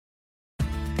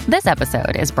This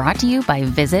episode is brought to you by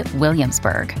Visit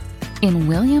Williamsburg. In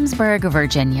Williamsburg,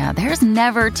 Virginia, there's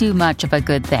never too much of a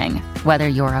good thing. Whether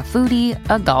you're a foodie,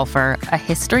 a golfer, a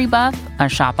history buff, a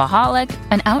shopaholic,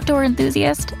 an outdoor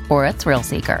enthusiast, or a thrill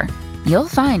seeker, you'll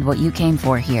find what you came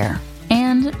for here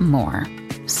and more.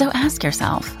 So ask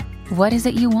yourself, what is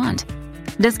it you want?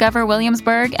 Discover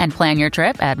Williamsburg and plan your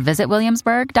trip at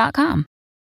visitwilliamsburg.com.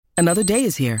 Another day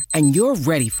is here, and you're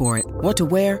ready for it. What to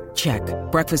wear? Check.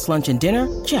 Breakfast, lunch, and dinner?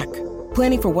 Check.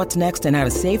 Planning for what's next and how to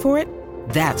save for it?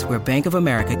 That's where Bank of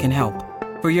America can help.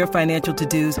 For your financial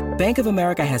to-dos, Bank of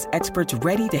America has experts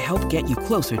ready to help get you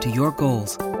closer to your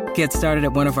goals. Get started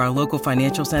at one of our local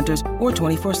financial centers or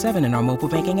 24/7 in our mobile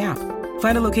banking app.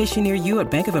 Find a location near you at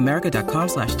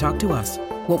bankofamerica.com/talktous.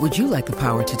 What would you like the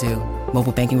power to do?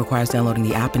 Mobile banking requires downloading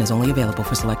the app and is only available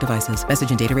for select devices.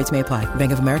 Message and data rates may apply.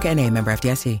 Bank of America N.A., member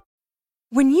FDIC.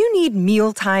 When you need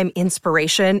mealtime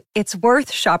inspiration, it's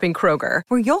worth shopping Kroger,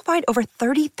 where you'll find over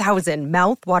 30,000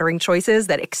 mouth-watering choices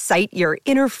that excite your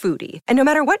inner foodie. And no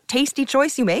matter what tasty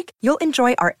choice you make, you'll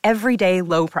enjoy our everyday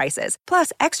low prices,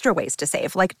 plus extra ways to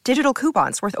save, like digital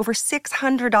coupons worth over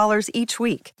 $600 each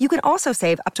week. You can also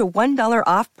save up to $1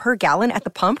 off per gallon at the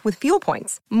pump with fuel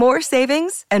points. More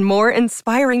savings and more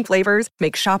inspiring flavors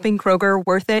make shopping Kroger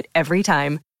worth it every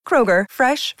time. Kroger,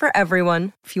 fresh for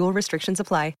everyone. Fuel restrictions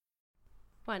apply.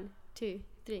 1, 2,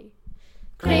 3.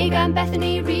 Craig and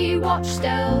Bethany rewatch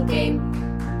Still Game.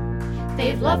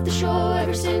 They've loved the show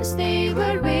ever since they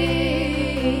were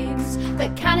babes.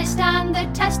 But can it stand the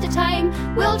test of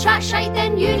time? We'll chat shite,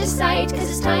 then you decide, 'cause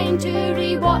it's time to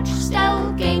rewatch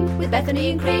Still Game with Bethany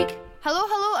and Craig.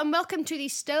 Hello, and welcome to the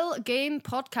Still Game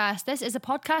podcast. This is a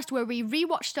podcast where we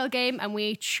rewatch Still Game and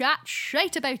we chat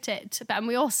shite about it. And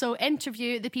we also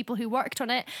interview the people who worked on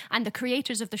it and the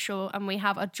creators of the show, and we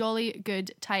have a jolly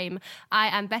good time. I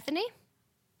am Bethany.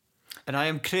 And I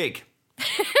am Craig.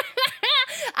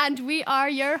 And we are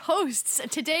your hosts.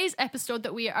 Today's episode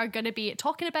that we are going to be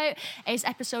talking about is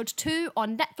episode 2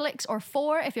 on Netflix, or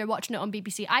 4 if you're watching it on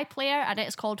BBC iPlayer, and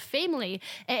it's called Family.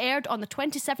 It aired on the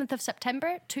 27th of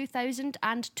September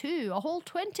 2002, a whole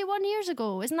 21 years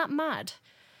ago. Isn't that mad?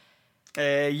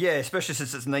 Yeah, especially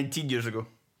since it's 19 years ago.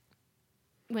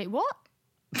 Wait, what?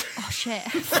 Oh, shit.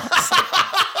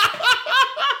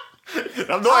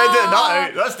 I'm not editing that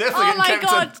out. That's definitely Oh my getting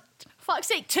God. counted. Fuck's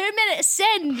sake, 2 minutes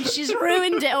in, she's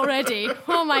ruined it already.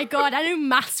 Oh my God, I knew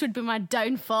maths would be my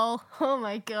downfall. Oh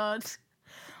my God.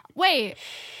 Wait,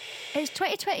 it's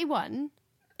 2021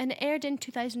 and it aired in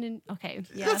 2000 okay,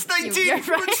 yeah. That's 19! You're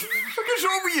right. What's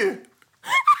wrong with you?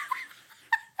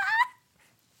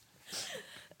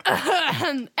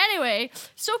 Anyway,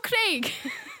 so Craig,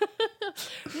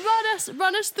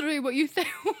 run us through what you think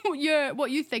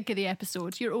what you think of the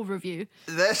episode, your overview.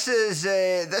 This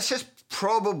is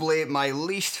probably my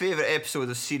least favourite episode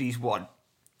of series 1,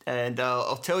 and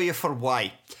I'll tell you for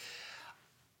why.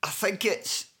 I think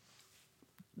it's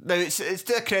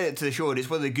to a credit to the show, and it's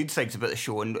one of the good things about the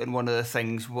show, and one of the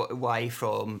things why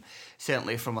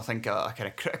certainly from I think a kind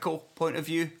of critical point of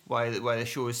view, why the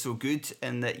show is so good,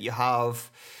 and that you have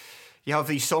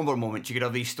these somber moments, you could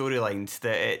have these storylines,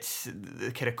 that it's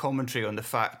the kind of commentary on the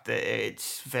fact that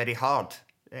it's very hard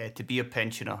to be a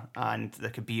pensioner, and there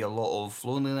could be a lot of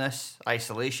loneliness,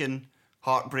 isolation,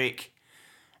 heartbreak,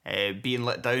 being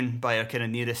let down by our kind of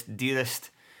nearest and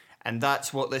dearest. And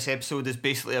that's what this episode is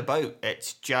basically about.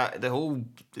 It's the whole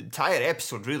entire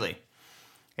episode really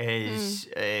is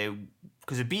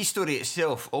because the B story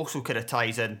itself also kind of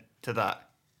ties in to that,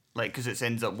 like, because it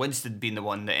ends up Winston being the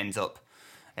one that ends up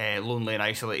lonely and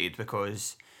isolated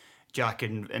because Jack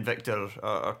and Victor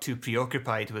are too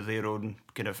preoccupied with their own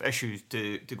kind of issues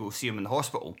to go see him in the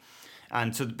hospital.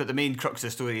 And so, but the main crux of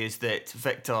the story is that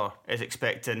Victor is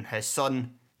expecting his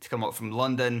son to come up from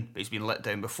London, but he's been let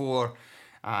down before,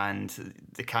 and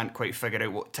they can't quite figure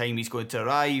out what time he's going to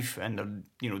arrive, and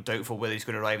they're doubtful whether he's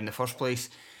going to arrive in the first place.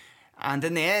 And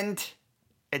in the end,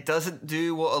 it doesn't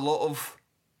do what a lot of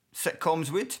sitcoms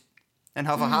would and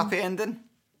have a happy ending.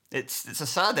 It's a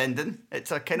sad ending.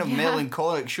 It's a kind of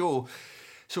melancholic show.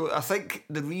 So I think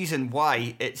the reason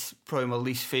why it's probably my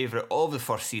least favourite of the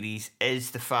first series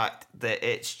is the fact that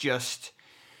it's just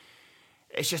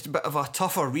a bit of a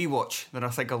tougher rewatch than I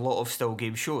think a lot of Still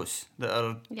Game shows that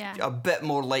are a bit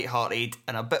more lighthearted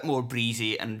and a bit more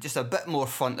breezy and just a bit more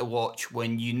fun to watch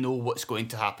when you know what's going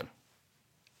to happen.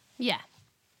 Yeah.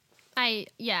 I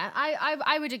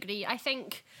would agree.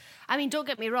 I mean, don't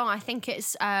get me wrong, I think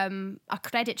it's a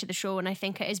credit to the show, and I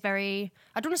think it is very,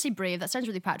 I don't want to say brave, that sounds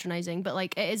really patronising, but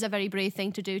like it is a very brave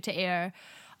thing to do, to air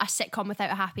a sitcom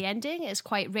without a happy ending. It's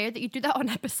quite rare that you do that on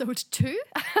episode 2.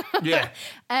 Yeah.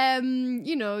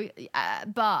 You know,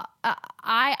 but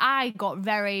I got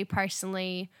very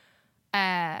personally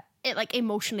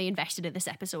emotionally invested in this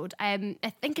episode. I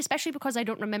think especially because I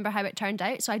don't remember how it turned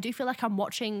out, so I do feel like I'm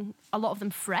watching a lot of them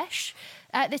fresh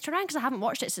this turn around, because I haven't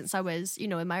watched it since I was, you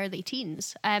know, in my early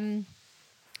teens.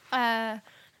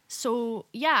 So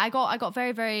yeah, I got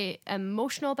very, very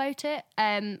emotional about it.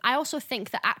 I also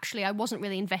think that actually I wasn't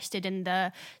really invested in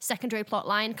the secondary plot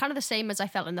line, kind of the same as I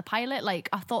felt in the pilot. Like,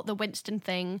 I thought the Winston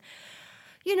thing,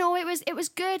 you know, it was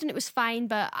good and it was fine,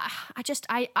 but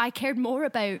I cared more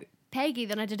about Peggy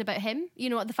than I did about him. You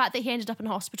know, the fact that he ended up in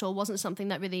hospital wasn't something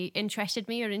that really interested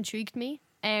me or intrigued me.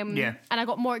 And I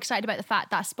got more excited about the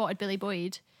fact that I spotted Billy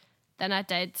Boyd than I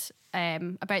did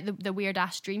about the weird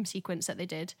ass dream sequence that they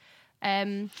did.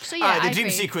 So yeah, the dream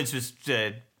sequence was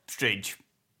strange.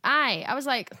 I was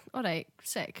like, all right,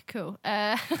 sick, cool.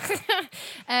 But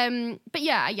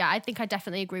yeah, I think I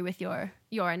definitely agree with your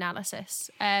analysis.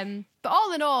 But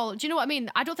all in all, do you know what I mean?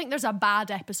 I don't think there's a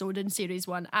bad episode in series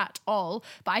 1 at all,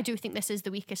 but I do think this is the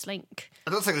weakest link.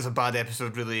 I don't think there's a bad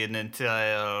episode really in the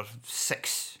entire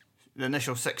the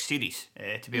initial 6 series,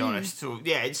 to be honest. So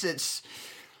yeah, it's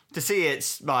to say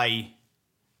it's my,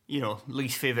 you know,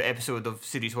 least favourite episode of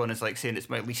series 1 is like saying it's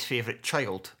my least favourite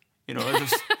child. You know,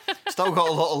 there's still got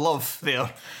a lot of love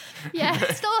there. Yeah,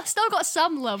 still got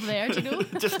some love there, do you know?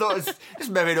 just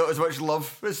maybe not as much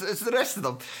love as the rest of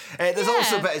them. There's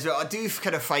also a bit as well. I do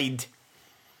kind of find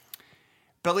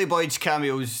Billy Boyd's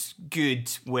cameos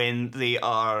good when they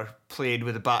are played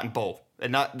with a bat and ball,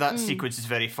 and that sequence is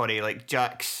very funny. Like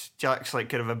Jack's like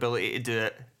kind of ability to do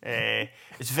it.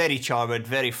 It's very charming,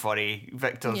 very funny.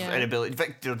 Victor's inability.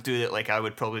 Victor do it like I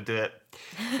would probably do it.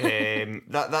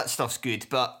 That stuff's good,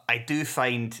 but I do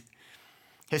find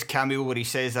his cameo where he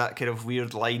says that kind of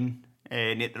weird line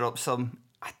and interrupts him.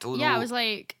 I don't know. Yeah, I was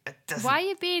like, why are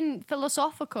you being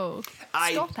philosophical?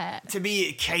 Stop it. To me,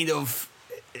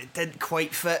 it didn't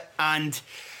quite fit, and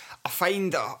I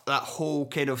find that whole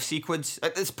kind of sequence.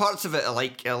 There's parts of it I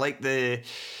like.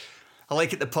 I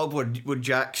like at the pub where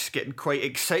Jack's getting quite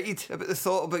excited about the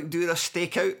thought about doing a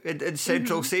stakeout in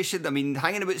Central Station. I mean,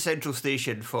 hanging about Central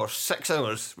Station for 6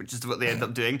 hours, which is what they end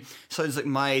up doing, sounds like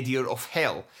my idea of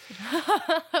hell.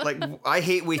 Like, I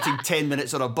hate waiting 10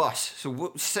 minutes on a bus,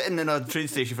 so sitting in a train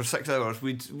station for 6 hours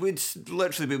would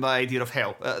literally be my idea of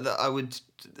hell.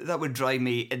 That would drive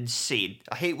me insane.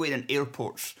 I hate waiting in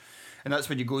airports, and that's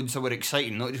when you go in somewhere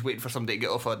exciting, not just waiting for somebody to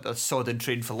get off a sodden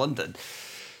train for London.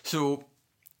 So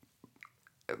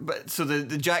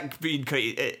the Jack being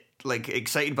quite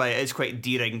excited by it is quite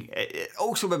endearing. It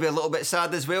also maybe a little bit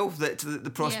sad as well that the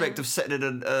prospect of sitting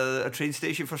in a train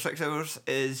station for 6 hours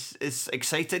is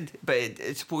exciting, but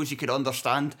I suppose you could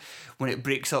understand when it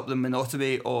breaks up the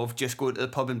monotony of just going to the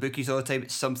pub and bookies all the time.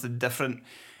 It's something different.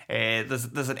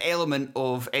 There's an element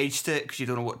of edge to it because you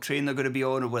don't know what train they're going to be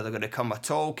on or where they're going to come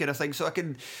at all, kind of thing. So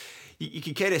you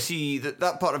can kind of see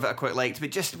that part of it I quite liked,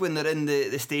 but just when they're in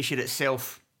the station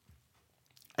itself,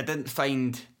 I don't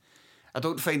find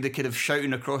the kind of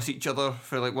shouting across each other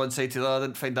for like one side to the other. I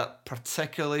didn't find that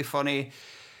particularly funny,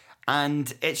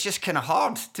 and it's just kind of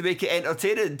hard to make it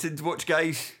entertaining to watch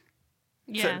guys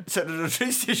sitting in a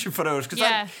train station for hours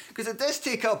because it does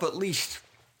take up at least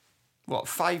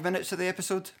 5 minutes of the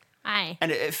episode. Aye,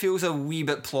 and it feels a wee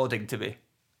bit plodding to me.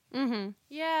 Mm-hmm.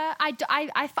 Yeah, I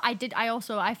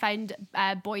found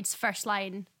Boyd's first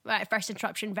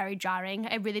interruption very jarring.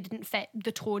 It really didn't fit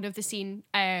the tone of the scene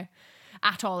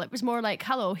at all. It was more like,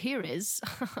 hello, here is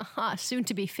soon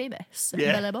to be famous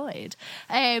Billy Boyd.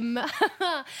 But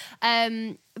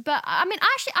I mean,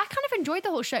 actually, I kind of enjoyed the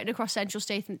whole shouting across Central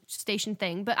Station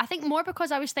thing, but I think more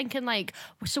because I was thinking like,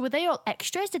 so were they all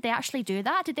extras? Did they actually do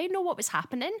that? Did they know what was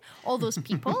happening? All those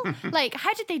people? Like,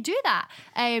 how did they do that?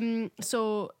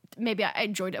 So maybe I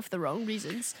enjoyed it for the wrong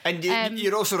reasons. And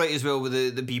you're also right as well with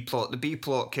the B plot. The B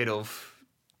plot kind of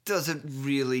doesn't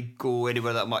really go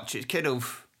anywhere that much. It's kind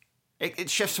of it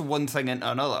shifts one thing into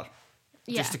another,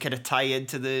 just to kind of tie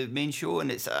into the main show,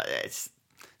 and it's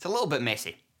a little bit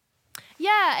messy.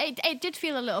 Yeah, it did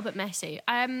feel a little bit messy.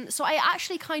 So I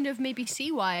actually kind of maybe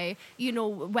see why, you know,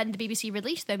 when the BBC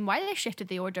released them, why they shifted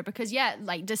the order. Because, yeah,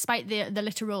 like, despite the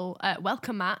literal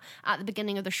welcome mat at the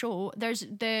beginning of the show,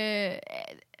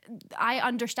 I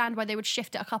understand why they would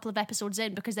shift it a couple of episodes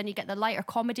in, because then you get the lighter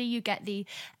comedy, you get the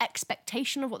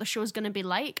expectation of what the show's going to be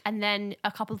like, and then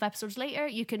a couple of episodes later,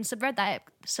 you can subvert that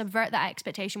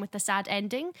expectation with the sad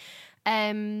ending.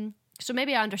 So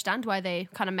maybe I understand why they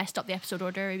kind of messed up the episode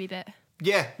order a wee bit.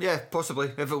 Yeah,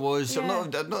 possibly. If it was, I'm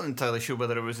not entirely sure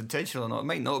whether it was intentional or not. It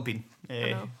might not have been.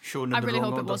 shown in I the really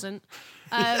wrong hope order. it wasn't.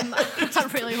 I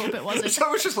really hope it wasn't. So I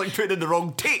was just like putting in the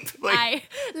wrong tape. Like,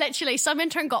 Literally, some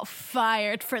intern got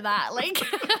fired for that. Like,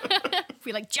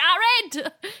 be like,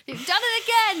 Jared, you've done it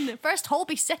again. First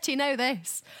Holby City, now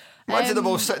this. imagine them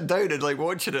all sitting down and like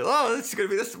watching it. Oh, this is going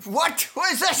to be this. What?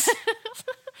 What is this?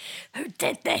 Who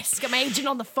did this? Get my agent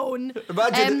on the phone.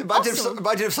 Imagine Also-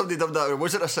 if somebody done that.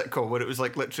 Was it a sitcom where it was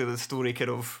like literally the story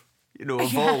kind of,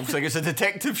 evolves? Like it's a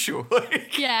detective show.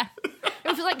 Yeah. It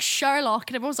was like Sherlock,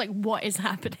 and everyone's like, what is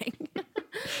happening?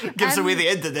 Gives away the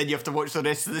end, and then you have to watch the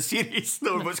rest of the series,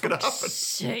 knowing what's going to happen.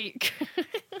 Sake.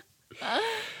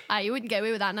 You wouldn't get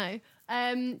away with that now.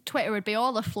 Twitter would be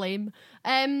all aflame.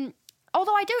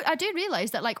 Although I do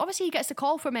realise that, like, obviously he gets the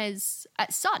call from his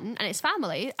son and his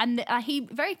family, and he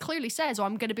very clearly says,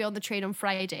 I'm going to be on the train on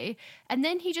Friday, and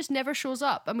then he just never shows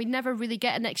up, and we never really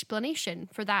get an explanation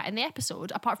for that in the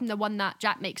episode, apart from the one that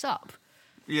Jack makes up.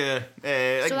 Yeah,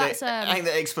 I think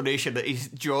the explanation that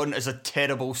John is a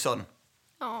terrible son.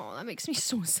 Oh, that makes me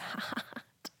so sad.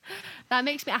 That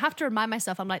makes me, I have to remind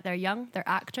myself, I'm like, they're young, they're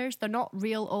actors, they're not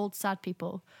real old sad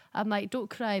people. I'm like, don't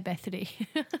cry, Bethany.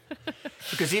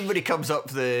 Because even when he comes up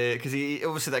because he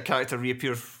obviously that character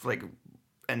reappears like,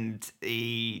 and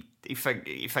he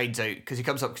finds out because he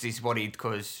comes up because he's worried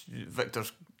because Victor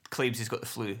claims he's got the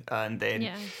flu, and then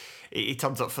he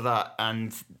turns up for that,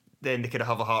 and then they kind of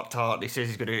have a heart to heart. He says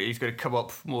he's going to come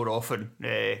up more often,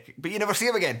 but you never see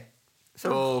him again.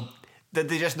 So did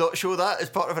they just not show that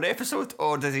as part of an episode,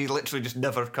 or did he literally just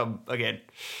never come again?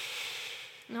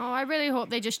 No, I really hope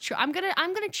they just. I'm gonna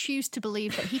choose to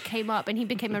believe that he came up and he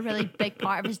became a really big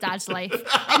part of his dad's life,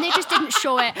 and they just didn't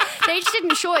show it. They just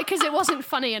didn't show it because it wasn't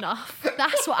funny enough.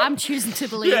 That's what I'm choosing to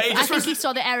believe. Yeah, I think he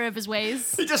saw the error of his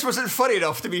ways. He just wasn't funny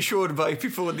enough to be shown by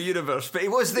people in the universe, but he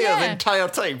was there the entire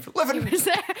time. Living. He was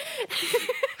there.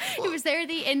 He was there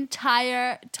the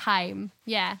entire time.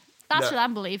 Yeah, that's what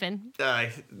I'm believing.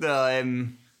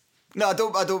 No, I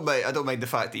don't mind the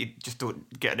fact that you just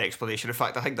don't get an explanation. In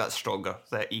fact, I think that's stronger.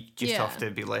 That you just have to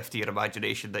be left to your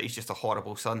imagination. That he's just a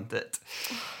horrible son that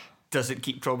doesn't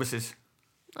keep promises.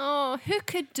 Oh, who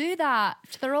could do that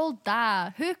to their old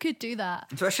dad? Who could do that?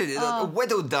 Especially a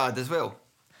widowed dad as well.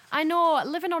 I know,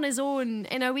 living on his own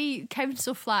in a wee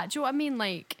council flat. Do you know what I mean?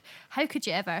 Like, how could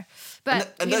you ever?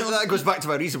 But and that goes back to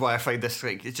my reason why I find this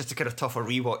like it's just a kind of tougher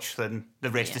rewatch than the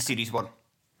rest of series 1.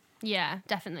 Yeah,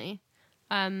 definitely.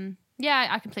 Yeah,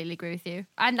 I completely agree with you.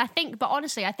 And I think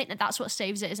that that's what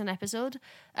saves it as an episode.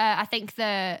 I think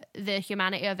the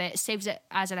humanity of it saves it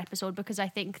as an episode because I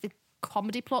think the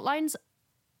comedy plot lines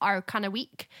are kind of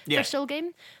weak for Still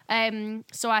Game.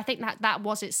 So I think that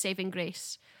was its saving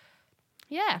grace.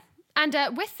 Yeah. And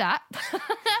with that,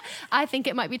 I think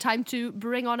it might be time to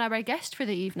bring on our guest for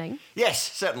the evening.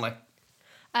 Yes, certainly.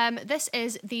 This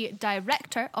is the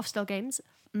director of Still Games,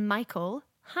 Michael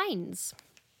Hinds.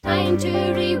 Time to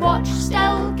rewatch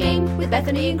Still Game with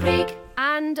Bethany and Craig.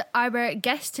 And our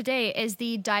guest today is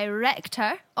the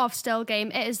director of Still Game.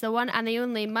 It is the one and the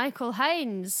only Michael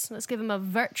Hinds. Let's give him a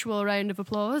virtual round of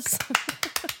applause.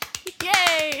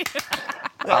 Yay!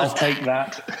 I'll take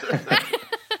that.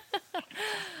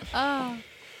 That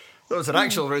was an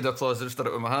actual round of applause. I just did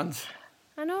it with my hands.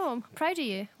 I know. I'm proud of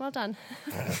you. Well done.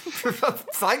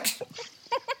 Thanks.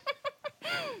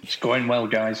 It's going well,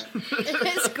 guys.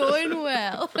 It's going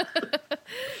well.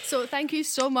 So thank you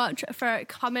so much for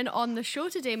coming on the show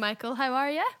today, Michael. How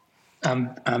are you?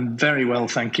 I'm very well,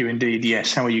 thank you indeed.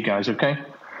 Yes, how are you guys? Okay.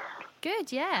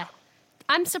 Good, yeah.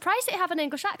 I'm surprised that you have an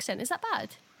English accent. Is that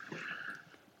bad?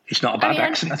 It's not a bad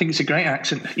accent. I think it's a great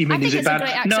accent. You mean is it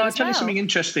bad? No, I'll tell you something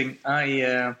interesting.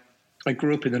 I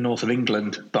grew up in the north of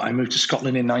England, but I moved to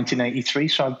Scotland in 1983.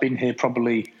 So I've been here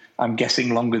probably, I'm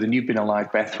guessing, longer than you've been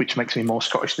alive, Beth, which makes me more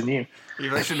Scottish than you.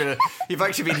 You've actually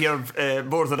been here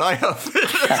more than I have.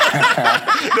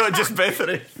 Not just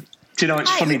Bethany. Do you know,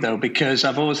 it's funny though, because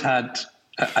I've always had,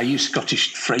 I use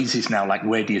Scottish phrases now, like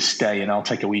 "where do you stay?" and "I'll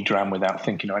take a wee dram" without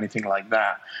thinking or anything like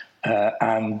that.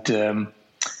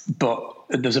 But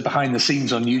there's a behind the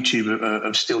scenes on YouTube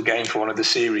of Still Game for one of the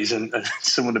series, and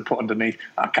someone had put underneath,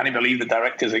 "I can't believe the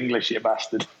director's English, you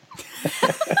bastard."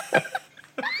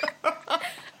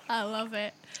 I love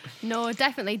it. No,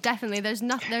 definitely. There's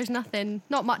nothing,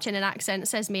 not much in an accent,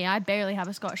 says me. I barely have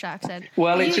a Scottish accent.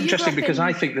 Well, it's interesting because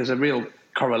I think there's a real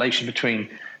correlation between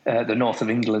the north of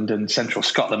England and central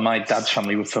Scotland. My dad's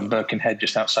family were from Birkenhead,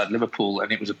 just outside Liverpool,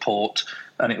 and it was a port,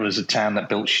 and it was a town that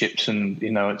built ships, and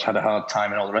it's had a hard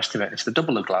time and all the rest of it. It's the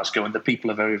double of Glasgow, and the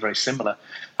people are very, very similar.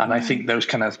 And I think those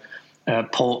kind of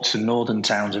ports and northern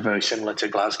towns are very similar to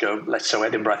Glasgow. Less so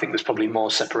Edinburgh. I think there's probably more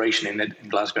separation in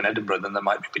Glasgow and Edinburgh than there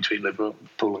might be between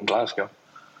Liverpool and Glasgow.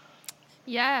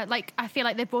 Yeah, like I feel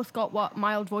like they've both got what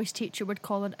my old voice teacher would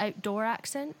call an outdoor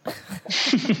accent.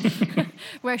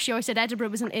 Where she always said Edinburgh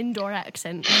was an indoor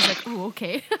accent. I was like, oh,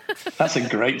 okay. That's a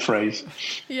great phrase.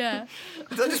 Yeah.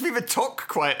 Does that just mean we talk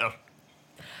quieter?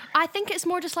 I think it's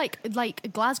more just like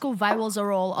Glasgow vowels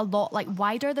are all a lot like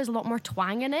wider. There's a lot more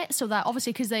twang in it. So that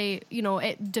obviously because they,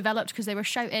 it developed because they were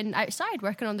shouting outside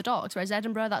working on the docks. Whereas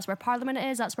Edinburgh, that's where Parliament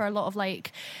is. That's where a lot of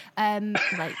like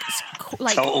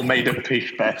total made up piece,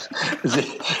 Beth. Is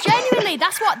it? Genuinely,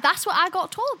 that's what I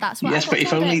got told. That's what. Yes, but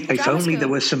if only there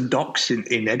were some docks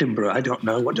in Edinburgh. I don't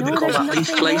know. What do they call that leaf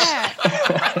place?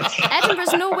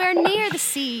 Edinburgh's nowhere near the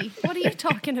sea. What are you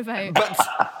talking about? But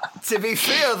to be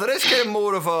fair, there is kind of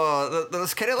more of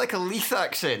there's kind of like a Leith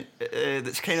accent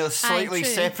that's kind of slightly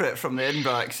separate from the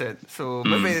Edinburgh accent. So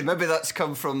maybe that's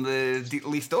come from the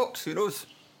Leith docks. Who knows?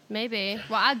 Maybe.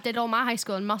 Well, I did all my high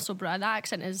school in Musselburgh. That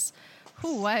accent is,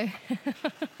 oh wow.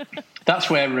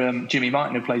 That's where Jimmy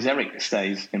Martin, who plays Eric,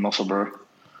 stays in Musselburgh.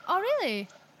 Oh really?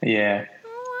 Yeah.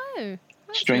 Oh wow.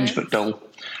 That's strange but dull.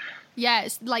 Yeah,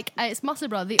 it's like it's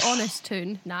Musselburgh, the honest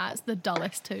tune. Nah, it's the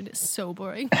dullest tune. It's so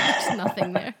boring. There's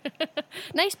nothing there.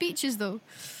 Nice beaches though.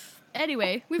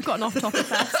 Anyway, we've gotten off topic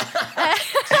fast.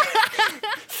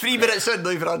 3 minutes in,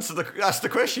 not even asked the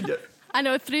question yet. I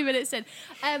know, 3 minutes in.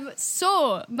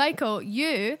 So, Michael,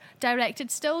 you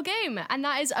directed Still Game, and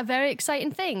that is a very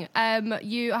exciting thing.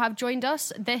 You have joined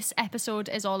us. This episode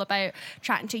is all about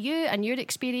chatting to you and your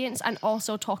experience, and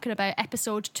also talking about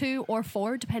episode 2 or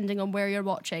 4, depending on where you're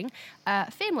watching,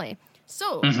 Family.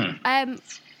 So,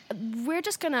 we're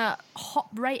just going to hop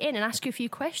right in and ask you a few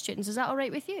questions. Is that all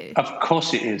right with you? Of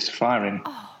course it is. Firing.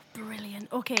 Oh, brilliant.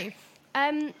 Okay.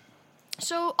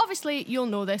 So obviously you'll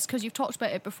know this because you've talked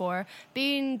about it before.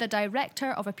 Being the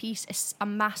director of a piece is a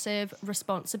massive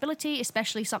responsibility,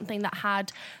 especially something that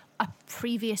had a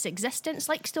previous existence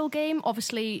like Still Game.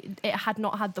 Obviously it had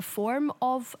not had the form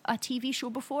of a TV show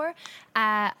before.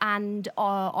 And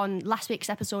on last week's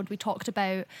episode we talked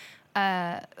about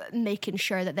making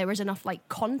sure that there was enough like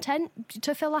content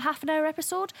to fill a half an hour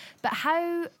episode. But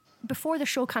how, before the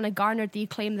show kind of garnered the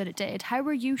acclaim that it did, how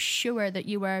were you sure that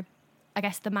you were, I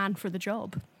guess, the man for the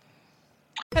job?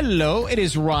 Hello, it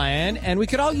is Ryan, and we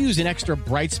could all use an extra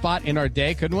bright spot in our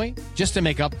day, couldn't we? Just to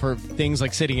make up for things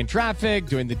like sitting in traffic,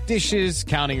 doing the dishes,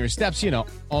 counting your steps,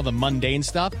 all the mundane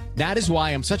stuff. That is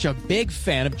why I'm such a big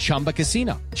fan of Chumba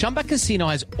Casino. Chumba Casino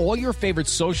has all your favorite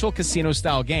social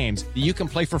casino-style games that you can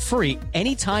play for free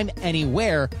anytime,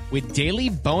 anywhere with daily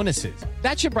bonuses.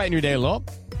 That should brighten your day a little.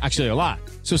 Actually, a lot.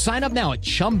 So sign up now at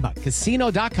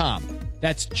ChumbaCasino.com.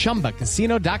 That's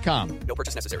ChumbaCasino.com. No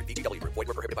purchase necessary. VGW Group. Void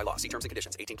where prohibited by law. See terms and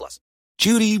conditions. 18+.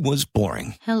 Judy was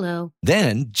boring. Hello.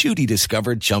 Then Judy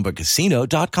discovered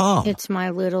ChumbaCasino.com. It's my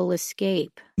little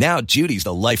escape. Now Judy's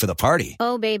the life of the party.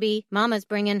 Oh, baby, mama's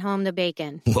bringing home the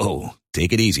bacon. Whoa,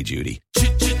 take it easy, Judy.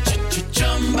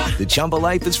 The Chumba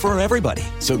life is for everybody.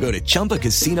 So go to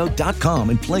ChumbaCasino.com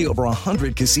and play over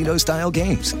 100 casino-style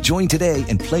games. Join today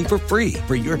and play for free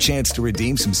for your chance to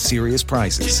redeem some serious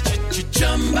prizes.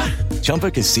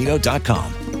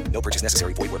 ChumbaCasino.com. No purchase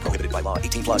necessary. Void where prohibited by law.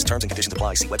 18+. Terms and conditions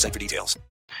apply. See website for details.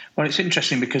 Well, it's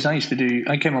interesting because I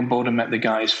came on board and met the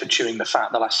guys for Chewing the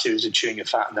Fat, the last series of Chewing the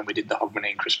Fat, and then we did the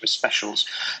Hogmanay and Christmas specials.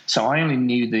 So I only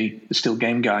knew the Still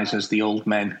Game guys as the old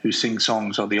men who sing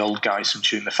songs, or the old guys from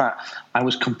Chewing the Fat. I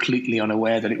was completely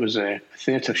unaware that it was a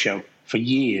theatre show for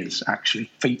years, actually,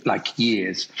 for like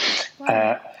years.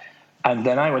 Wow. And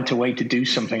then I went away to do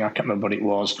something, I can't remember what it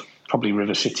was, probably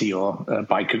River City or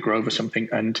Byker Grove or something,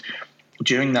 and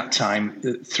during that time,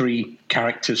 the 3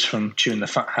 characters from Chewing the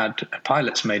Fat had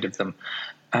pilots made of them.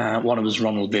 One of them was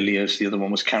Ronald Villiers, the other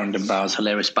one was Karen Dunbar's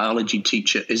hilarious biology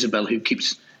teacher, Isabel, who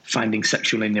keeps finding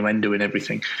sexual innuendo in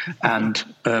everything, and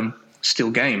Still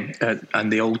Game,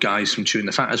 and the old guys from Chewing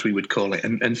the Fat, as we would call it.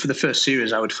 And for the first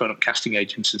series, I would phone up casting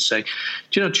agents and say,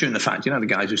 do you know Chewing the Fat? Do you know the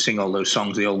guys who sing all those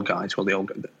songs, the old guys? Well,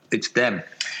 it's them.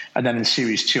 And then in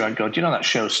series 2, I'd go, do you know that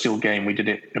show, Still Game? We did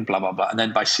it, and blah, blah, blah. And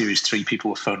then by series 3, people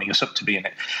were phoning us up to be in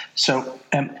it. So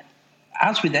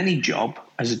as with any job,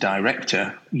 as a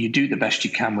director, you do the best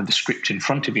you can with the script in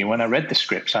front of you. When I read the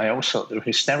scripts, I always thought they were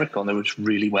hysterical. They were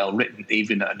really well written,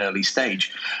 even at an early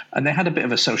stage. And they had a bit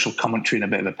of a social commentary and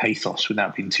a bit of a pathos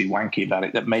without being too wanky about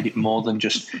it that made it more than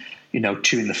just,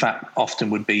 Chewing the Fat often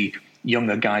would be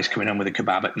younger guys coming home with a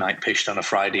kebab at night, pished on a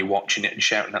Friday, watching it and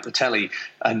shouting at the telly.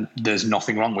 And there's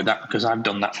nothing wrong with that because I've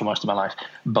done that for most of my life.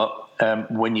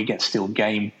 But when you get Still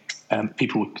Game,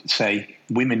 people would say,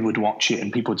 women would watch it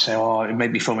and people would say, oh, it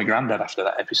made me phone my granddad after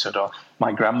that episode, or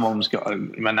my nana's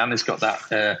got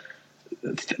that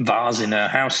vase in her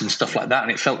house and stuff like that,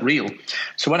 and it felt real.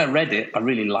 So when I read it, I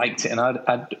really liked it, and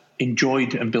I'd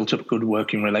enjoyed and built up a good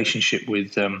working relationship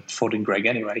with Ford and Greg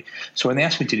anyway. So when they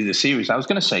asked me to do the series, I was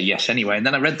going to say yes anyway, and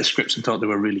then I read the scripts and thought they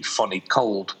were really funny.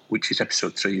 Cold, which is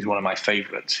episode 3, is one of my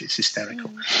favourites. It's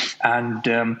hysterical.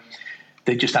 And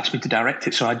they just asked me to direct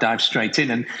it, so I dived straight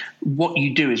in. And what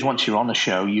you do is once you're on a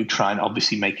show, you try and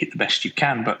obviously make it the best you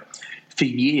can. But for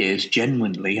years,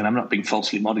 genuinely, and I'm not being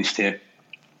falsely modest here,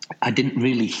 I didn't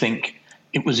really think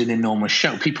it was an enormous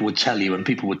show. People would tell you and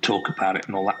people would talk about it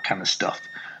and all that kind of stuff.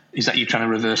 Is that you trying to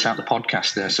reverse out the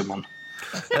podcast there, someone?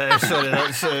 Sorry,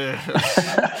 that's I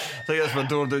think that's my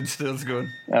door downstairs going.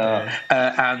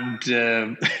 And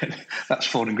that's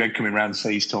Ford and Greg coming around to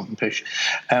say he's talking pish.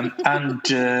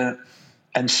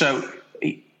 And so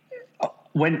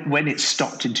when it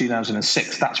stopped in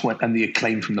 2006, that's when, and the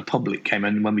acclaim from the public came,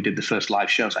 and when we did the first live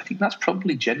shows, I think that's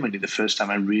probably genuinely the first time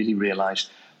I really realised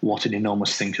what an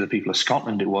enormous thing to the people of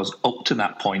Scotland it was. Up to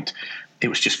that point, it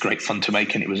was just great fun to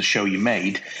make, and it was a show you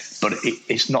made. But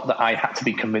it's not that I had to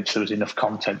be convinced there was enough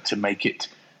content to make it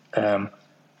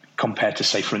compared to,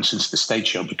 say, for instance, the stage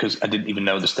show, because I didn't even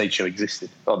know the stage show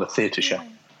existed, or the theatre show.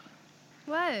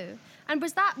 Wow. And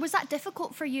was that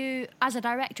difficult for you as a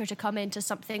director to come into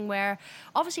something where,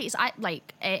 obviously,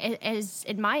 it is,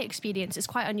 in my experience, it's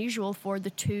quite unusual for the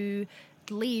two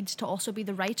leads to also be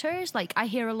the writers? Like, I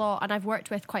hear a lot, and I've worked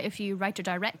with quite a few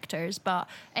writer-directors, but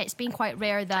it's been quite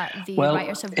rare that the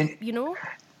writers have,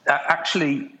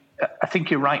 Actually, I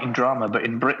think you're right in drama, but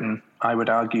in Britain, I would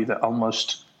argue that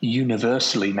almost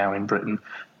universally now in Britain,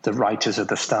 the writers are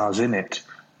the stars in it.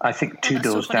 I think Two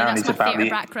Doors Down is about the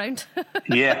background.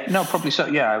 Yeah, no, probably so.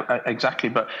 Yeah, exactly.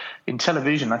 But in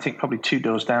television, I think probably Two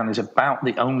Doors Down is about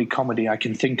the only comedy I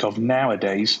can think of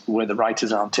nowadays where the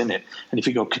writers aren't in it. And if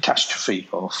you go Catastrophe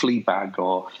or Fleabag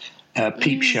or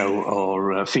Peep Show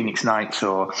or Phoenix Nights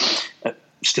or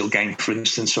Still Game, for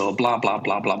instance, or blah, blah,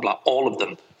 blah, blah, blah, all of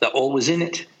them, they're always in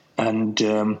it. And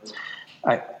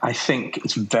I think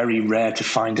it's very rare to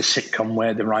find a sitcom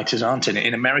where the writers aren't in it.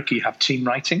 In America, you have team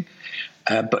writing.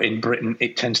 But in Britain,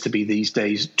 it tends to be these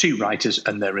days 2 writers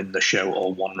and they're in the show,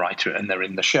 or 1 writer and they're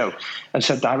in the show. And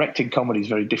so directing comedy is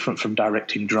very different from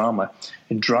directing drama.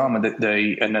 In drama,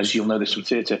 and as you'll know this from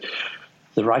theatre,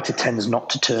 the writer tends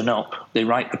not to turn up. They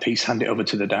write the piece, hand it over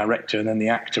to the director, and then the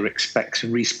actor expects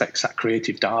and respects that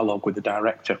creative dialogue with the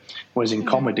director. Whereas in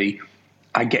comedy,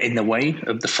 I get in the way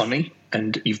of the funny,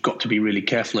 and you've got to be really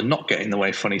careful and not get in the way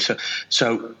of funny.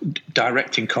 So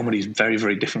directing comedy is very,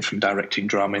 very different from directing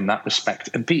drama in that respect.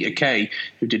 And Peter Kay,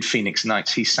 who did Phoenix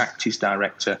Nights, he sacked his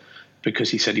director because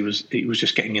he said he was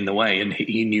just getting in the way, and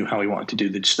he knew how he wanted to do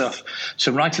the stuff.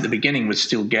 So right at the beginning with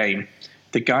Still Game,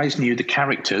 the guys knew the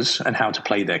characters and how to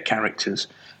play their characters,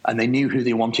 and they knew who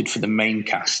they wanted for the main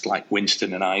cast, like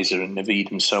Winston and Isa and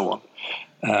Naveed and so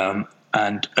on.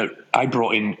 And I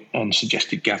brought in and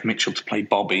suggested Gav Mitchell to play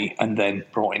Bobby, and then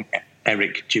brought in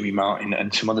Eric, Jimmy Martin,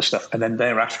 and some other stuff. And then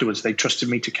afterwards, they trusted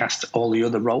me to cast all the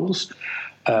other roles.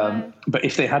 But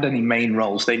if they had any main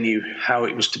roles, they knew how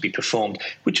it was to be performed,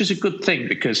 which is a good thing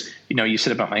because, you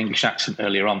said about my English accent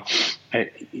earlier on.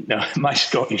 My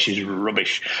Scottish is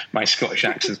rubbish. My Scottish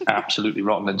accent's absolutely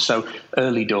rotten. And so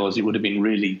early doors, it would have been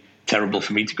really terrible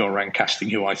for me to go around casting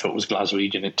who I thought was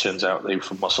Glaswegian. It turns out they were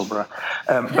from Musselburgh.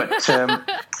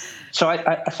 So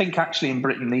I think actually in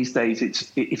Britain these days,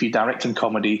 if you're directing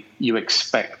comedy, you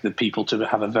expect the people to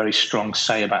have a very strong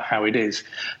say about how it is.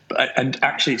 And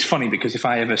actually it's funny because if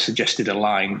I ever suggested a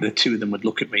line, the 2 of them would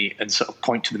look at me and sort of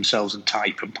point to themselves and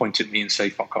type and point at me and say,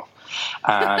 fuck off.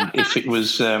 And if it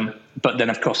was, but then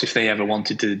of course, if they ever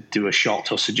wanted to do a shot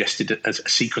or suggested a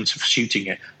sequence of shooting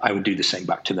it, I would do the same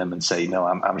back to them and say, no,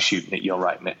 I'm shooting it, you're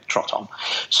writing it, trot on.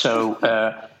 So,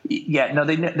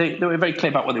 they were very clear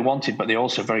about what they wanted, but they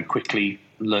also very quickly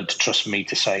learned to trust me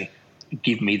to say,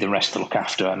 give me the rest to look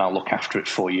after and I'll look after it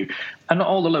for you. And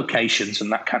all the locations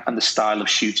and and the style of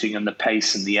shooting and the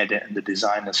pace and the edit and the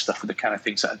design and stuff are the kind of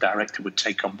things that a director would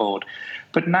take on board.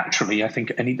 But naturally, I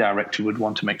think any director would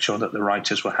want to make sure that the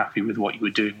writers were happy with what you were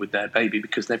doing with their baby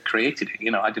because they've created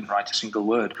it. I didn't write a single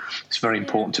word. It's very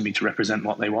important to me to represent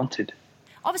what they wanted.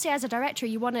 Obviously, as a director,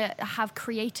 you want to have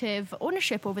creative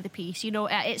ownership over the piece.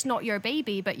 It's not your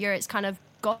baby, but it's kind of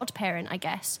godparent, I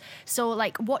guess. So,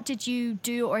 what did you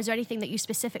do, or is there anything that you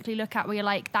specifically look at where you're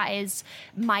like, that is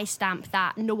my stamp,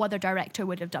 that no other director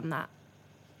would have done that?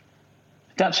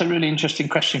 That's a really interesting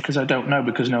question because I don't know,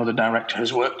 because no other director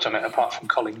has worked on it apart from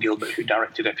Colin Gilbert, who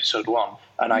directed episode 1,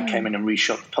 and I came in and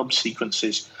reshot the pub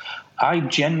sequences. I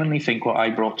genuinely think what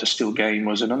I brought to Still Game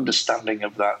was an understanding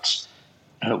of that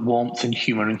warmth and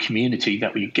humour and community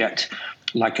that we get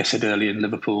like I said earlier, in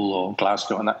Liverpool or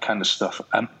Glasgow and that kind of stuff.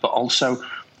 But also,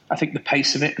 I think the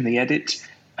pace of it and the edit,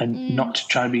 and not to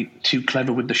try and be too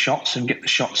clever with the shots and get the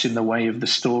shots in the way of the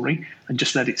story, and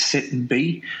just let it sit and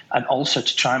be, and also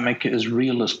to try and make it as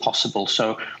real as possible.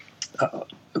 So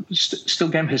Still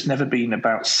Game has never been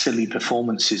about silly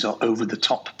performances or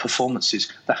over-the-top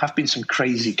performances. There have been some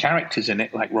crazy characters in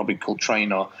it, like Robbie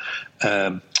Coltrane or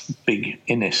Big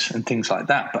Innes and things like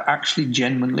that. But actually,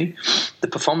 genuinely, the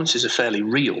performances are fairly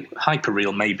real,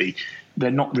 hyper-real maybe.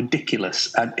 They're not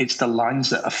ridiculous. And it's the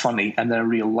lines that are funny and they're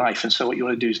real life. And so what you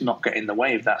want to do is not get in the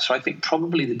way of that. So I think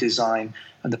probably the design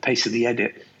and the pace of the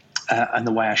edit and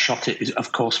the way I shot it is,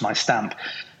 of course, my stamp.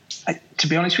 To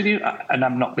be honest with you, and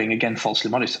I'm not being, again, falsely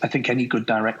modest, I think any good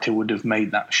director would have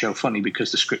made that show funny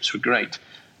because the scripts were great.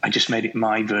 I just made it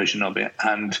my version of it.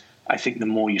 And I think the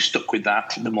more you stuck with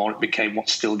that, the more it became what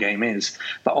Still Game is.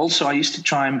 But also I used to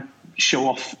try and show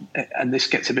off, and this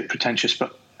gets a bit pretentious,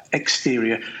 but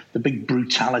exterior, the big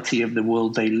brutality of the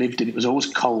world they lived in. It was always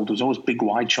cold. It was always big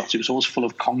wide shots. It was always full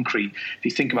of concrete. If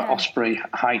you think about Osprey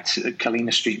Heights at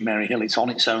Kalina Street, Mary Hill, it's on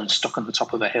its own, stuck on the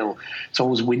top of a hill. It's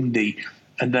always windy.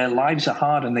 And their lives are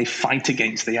hard and they fight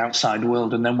against the outside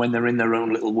world. And then when they're in their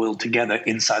own little world together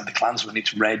inside the Klansman,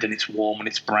 it's red and it's warm and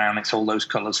it's brown, it's all those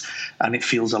colours, and it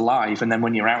feels alive. And then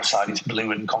when you're outside, it's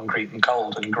blue and concrete and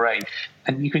cold and grey.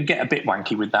 And you can get a bit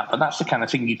wanky with that, but that's the kind of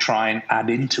thing you try and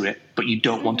add into it, but you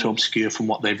don't want to obscure from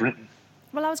what they've written.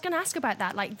 Well, I was going to ask about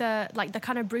that, like the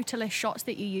kind of brutalist shots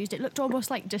that you used. It looked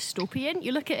almost like dystopian.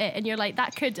 You look at it and you're like,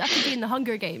 that could be in the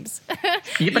Hunger Games.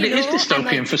 Yeah, but it is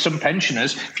dystopian for some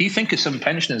pensioners. If you think of some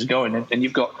pensioners going and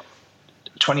you've got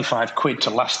 25 quid to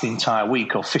last the entire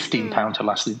week or £15 to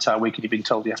last the entire week, and you've been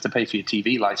told you have to pay for your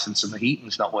TV license and the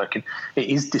heating's not working, it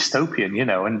is dystopian, you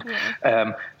know. And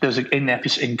there's an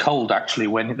episode in Cold, actually,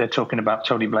 when they're talking about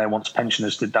Tony Blair wants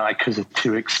pensioners to die because they're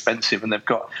too expensive, and they've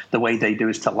got, the way they do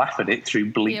is to laugh at it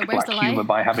through bleak black humour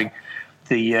by having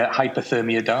the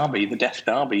hypothermia derby, the death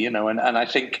derby, you know. And I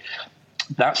think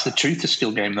that's the truth of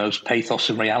Still Game, those pathos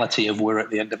and reality of we're at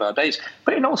the end of our days.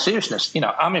 But in all seriousness, you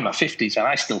know, I'm in my 50s and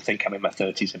I still think I'm in my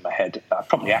 30s in my head. I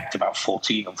probably act about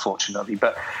 14, unfortunately.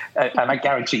 But and I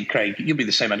guarantee, Craig, you'll be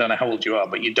the same. I don't know how old you are,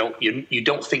 but you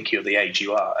don't think you're the age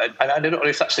you are. And I don't know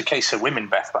if that's the case for women,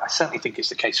 Beth, but I certainly think it's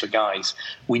the case for guys.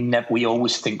 We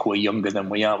always think we're younger than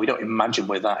we are. We don't imagine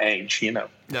we're that age, you know.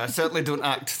 Yeah, I certainly don't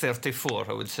act 34,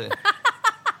 I would say.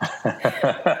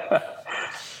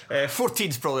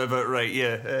 14's probably about right,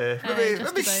 yeah.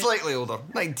 Maybe slightly older,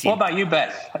 19. What about you,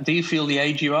 Beth? Do you feel the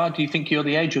age you are? Do you think you're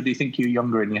the age, or do you think you're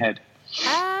younger in your head?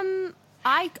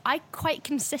 I quite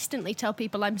consistently tell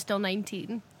people I'm still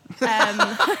 19.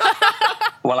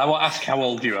 Well, I won't ask how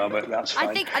old you are, but that's fine.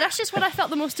 I think that's just what I felt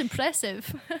the most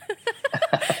impressive.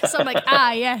 So I'm like,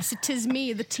 yes, it is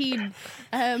me, the teen.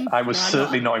 I was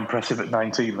certainly not impressive at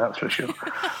 19, that's for sure.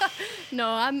 No,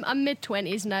 I'm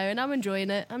mid-20s now, and I'm enjoying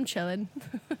it. I'm chilling.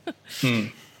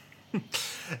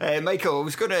 Michael, I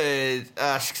was going to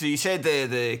ask, so you said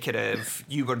the kind of,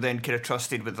 you were then kind of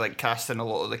trusted with like casting a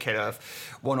lot of the kind of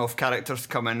one-off characters to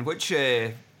come in. Which,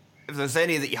 if there's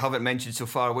any that you haven't mentioned so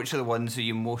far, which are the ones that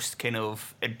you most kind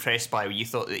of impressed by, where you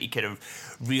thought that you kind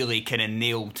of really kind of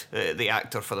nailed the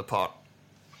actor for the part?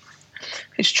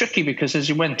 It's tricky because as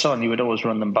you went on, you would always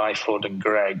run them by Ford and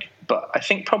Greg. But I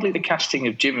think probably the casting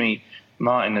of Jimmy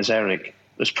Martin as Eric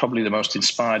was probably the most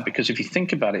inspired, because if you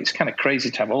think about it, it's kind of crazy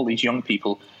to have all these young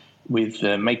people with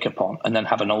makeup on and then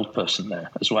have an old person there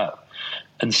as well.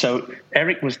 And so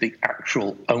Eric was the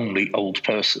actual only old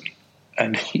person.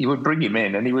 And you would bring him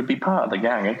in and he would be part of the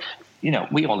gang. And, you know,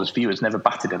 we all as viewers never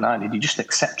batted an eyelid. You just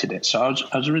accepted it. So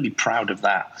I was really proud of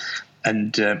that.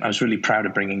 And I was really proud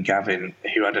of bringing Gavin,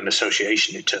 who had an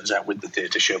association, it turns out, with the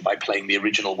theatre show by playing the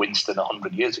original Winston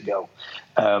 100 years ago,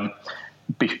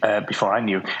 before I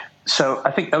knew. So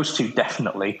I think those two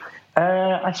definitely.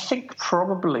 I think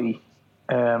probably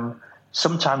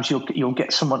sometimes you'll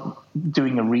get someone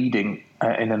doing a reading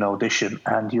in an audition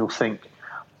and you'll think,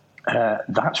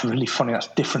 that's really funny, that's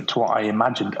different to what I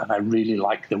imagined, and I really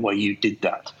like the way you did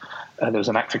that. There was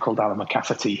an actor called Alan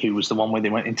McCafferty who was the one where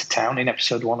they went into town in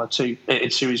episode 1 or 2,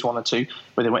 in series 1 or 2,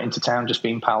 where they went into town just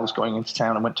being pals, going into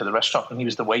town, and went to the restaurant, and he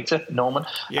was the waiter, Norman.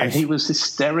 Yes. And he was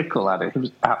hysterical at it. He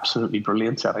was absolutely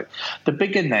brilliant at it. The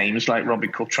bigger names like Robbie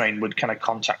Coltrane would kind of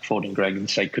contact Ford and Greg and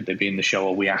say, could they be in the show,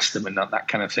 or we asked them, and that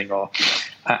kind of thing. Or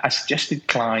I suggested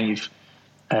Clive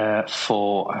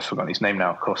for, I've forgotten his name now,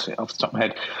 of course, off the top of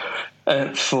my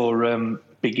head, for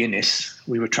Big Innes.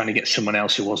 We were trying to get someone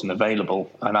else who wasn't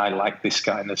available, and I liked this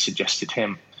guy and I suggested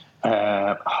him.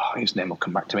 His name will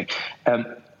come back to me.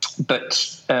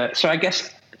 So I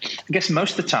guess I guess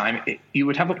most of the time you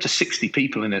would have up to 60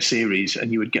 people in a series,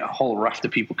 and you would get a whole raft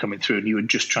of people coming through, and you were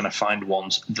just trying to find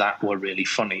ones that were really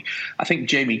funny. I think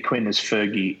Jamie Quinn as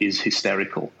Fergie is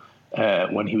hysterical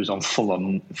when he was on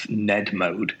full-on Ned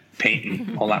mode,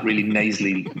 painting all that really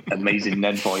nasally, amazing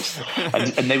Ned voice.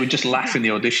 And they would just laugh in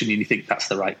the audition, and you think, that's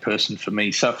the right person for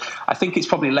me. So I think it's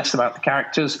probably less about the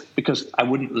characters, because I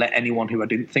wouldn't let anyone who I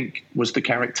didn't think was the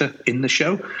character in the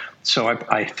show. So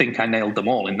I think I nailed them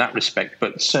all in that respect.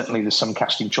 But certainly there's some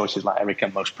casting choices like Eric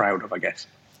I'm most proud of, I guess.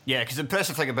 Yeah, because the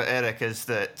impressive thing about Eric is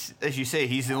that, as you say,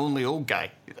 he's the only old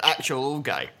guy, actual old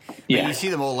guy. Yeah. You see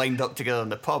them all lined up together in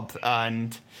the pub,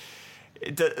 and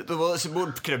well, it's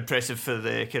more kind of impressive for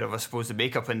the kind of, I suppose, the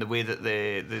makeup and the way that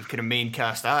the kind of main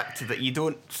cast act, that you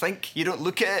don't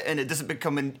look at it, and it doesn't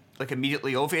become like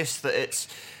immediately obvious that it's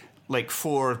like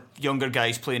 4 younger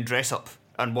guys playing dress up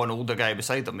and one older guy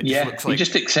beside them. It just looks like, you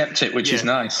just accept it, which is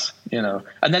nice, you know.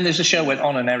 And then as the show went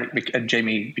on, and Eric and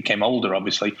Jamie became older,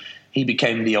 obviously, he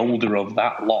became the older of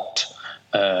that lot.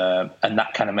 And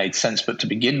that kind of made sense. But to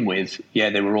begin with,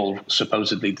 they were all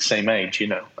supposedly the same age, you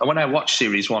know. And when I watch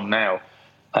Series 1 now,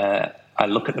 I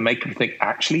look at the makeup and think,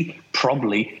 actually,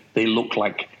 probably they look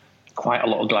like quite a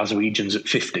lot of Glaswegians at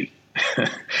 50,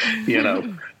 you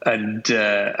know. And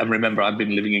remember, I've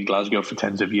been living in Glasgow for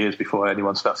tens of years before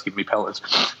anyone starts giving me pelters.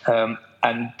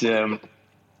 And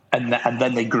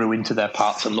then they grew into their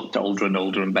parts and looked older and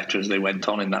older and better as they went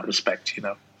on in that respect, you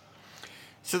know.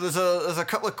 So there's a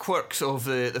couple of quirks of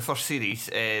the first series.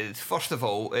 First of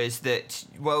all is that,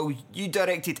 well, you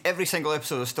directed every single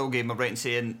episode of Still Game, I'm right in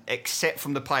saying, except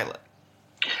from the pilot.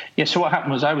 Yeah, so what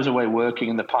happened was I was away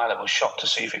working, and the pilot was shot to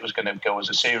see if it was going to go as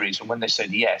a series. And when they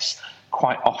said yes,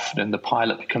 quite often the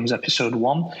pilot becomes episode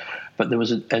 1. But there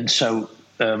was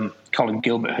Colin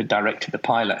Gilbert had directed the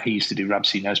pilot. He used to do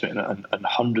Ramsay Nesbitt and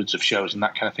hundreds of shows and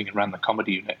that kind of thing, and ran the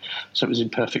comedy unit. So it was in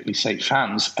perfectly safe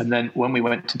hands. And then when we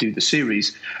went to do the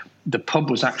series, the pub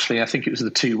was actually, I think it was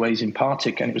the Two Ways in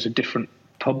Partick, and it was a different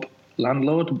pub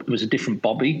landlord. It was a different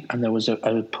Bobby, and there was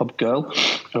a pub girl,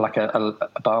 like a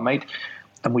barmaid.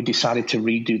 And we decided to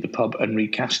redo the pub and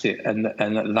recast it. And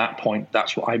at that point,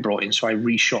 that's what I brought in. So I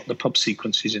reshot the pub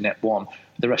sequences in Ep 1.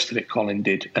 The rest of it Colin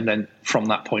did. And then from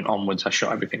that point onwards, I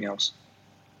shot everything else.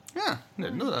 Yeah, I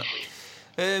didn't know that.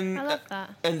 I love that.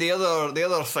 And the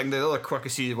other thing, the other quirk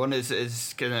of season 1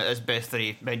 is kind of, as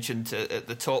Bethany mentioned at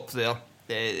the top there,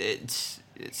 it's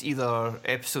either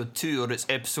episode 2 or it's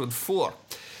episode 4,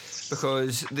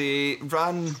 because they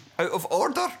ran out of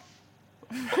order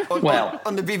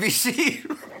on the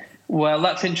BBC. Well,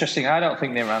 that's interesting. I don't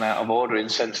think they ran out of order in the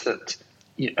sense that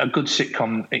a good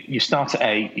sitcom, you start at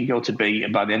A, you go to B,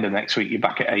 and by the end of next week, you're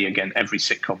back at A again. Every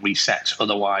sitcom resets.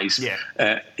 Otherwise,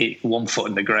 one foot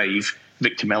in the grave,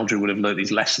 Victor Meldrew would have learned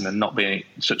his lesson and not be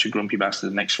such a grumpy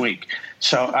bastard the next week.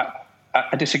 So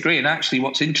I disagree. And actually,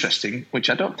 what's interesting, which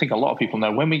I don't think a lot of people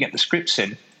know, when we get the scripts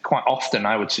in, quite often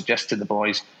I would suggest to the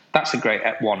boys, that's a great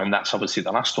Ep 1, and that's obviously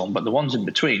the last one. But the ones in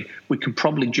between, we can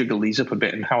probably jiggle these up a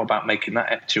bit. And how about making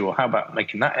that Ep 2, or how about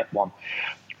making that Ep 1?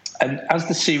 And as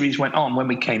the series went on, when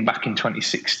we came back in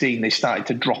 2016, they started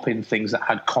to drop in things that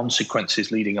had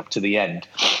consequences leading up to the end.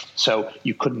 So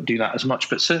you couldn't do that as much.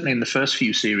 But certainly in the first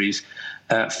few series,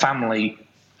 Family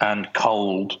and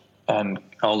Cold and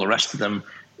all the rest of them,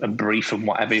 and Brief and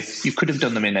whatever, you could have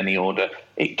done them in any order.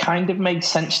 It kind of made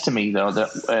sense to me, though,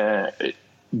 that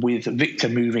with Victor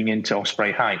moving into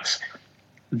Osprey Heights,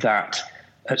 Jack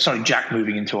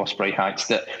moving into Osprey Heights,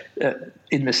 that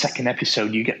in the second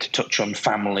episode you get to touch on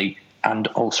Family and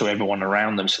also everyone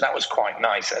around them. So that was quite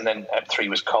nice. And then Ep 3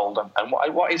 was Cold. And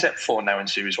what is Ep 4 now in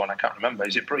Series 1? I can't remember.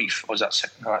 Is it Brief? Or is that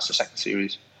second? No, that's the second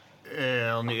series.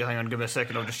 I'll need to hang on, give me a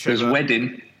second. I'll just check. There's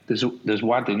Wedding. There's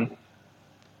Wedding.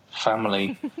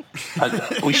 Family.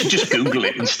 We should just Google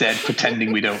it instead,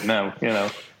 pretending we don't know, you know.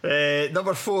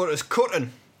 Number 4 is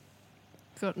Courtin.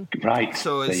 Right.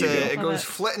 So it goes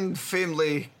Flitton,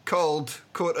 Family, Cold,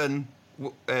 Courtin,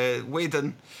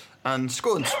 Wading, and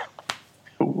Scones.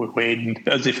 Wading,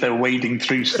 as if they're wading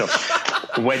through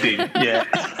stuff. Wedding, yeah.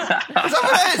 Is that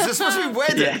what it is? It's supposed to be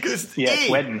wedding. It's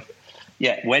wedding.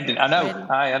 Yeah, wedding. I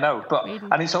know. But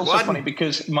and it's also funny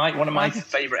because one of my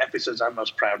favourite episodes I'm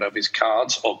most proud of is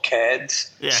Cards, or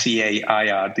Cairds,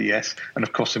 Cairds. And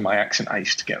of course, in my accent, I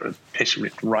used to get a piss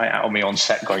ripped right out of me on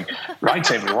set, going,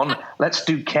 "Right, everyone, let's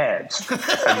do Cairds."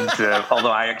 And although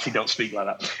I actually don't speak like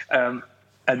that.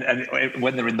 And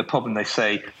when they're in the pub and they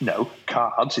say, "No,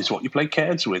 cards is what you play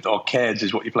Cairds with," or "Cairds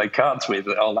is what you play cards with,"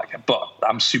 all that. But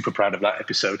I'm super proud of that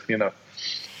episode, you know.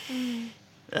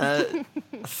 I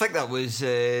think that was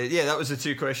that was the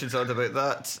two questions I had about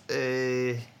that.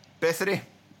 Bethany?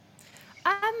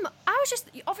 I was just,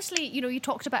 obviously, you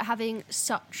talked about having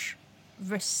such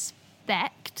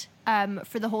respect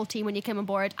for the whole team when you came on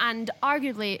board, and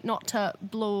arguably not to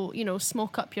blow,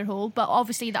 smoke up your hole, but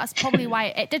obviously that's probably why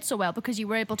it did so well, because you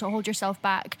were able to hold yourself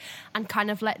back and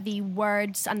kind of let the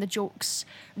words and the jokes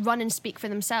run and speak for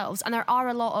themselves. And there are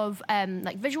a lot of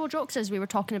like visual jokes, as we were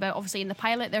talking about, obviously in the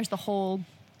pilot. There's the whole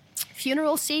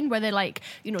funeral scene where they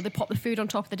they pop the food on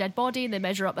top of the dead body and they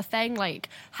measure up the thing. Like,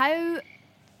 how...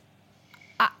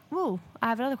 I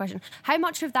have another question. How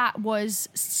much of that was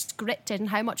scripted and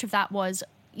how much of that was,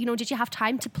 did you have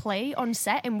time to play on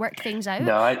set and work things out?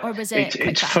 No, or was it...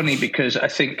 It's funny because I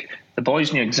think the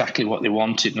boys knew exactly what they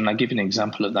wanted, and I'll give you an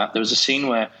example of that. There was a scene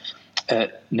where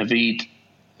Naveed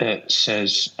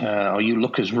says, "Oh, you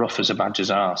look as rough as a badger's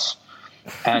arse."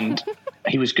 And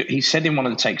he said in one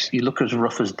of the takes, "You look as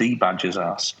rough as the badger's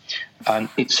arse." And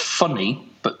it's funny,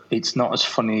 but it's not as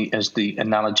funny as the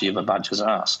analogy of a badger's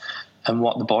arse. And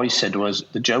what the boys said was,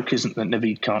 the joke isn't that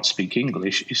Naveed can't speak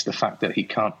English, it's the fact that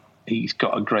he's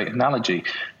got a great analogy.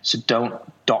 So don't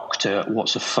doctor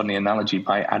what's a funny analogy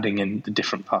by adding in the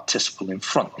different participle in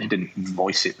front. They didn't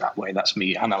voice it that way. That's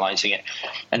me analysing it.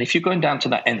 And if you're going down to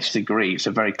that nth degree, it's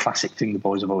a very classic thing the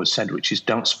boys have always said, which is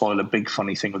don't spoil a big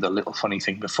funny thing with a little funny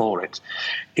thing before it.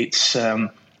 It's...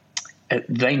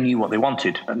 they knew what they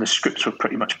wanted, and the scripts were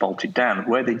pretty much bolted down.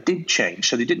 Where they did change,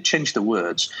 so they didn't change the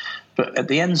words, but at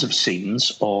the ends of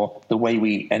scenes or the way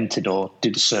we entered or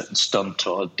did a certain stunt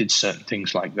or did certain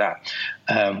things like that,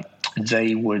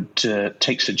 they would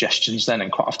take suggestions then,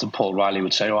 and quite often Paul Riley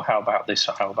would say, "Oh, how about this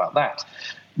or how about that?"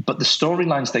 But the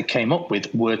storylines they came up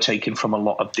with were taken from a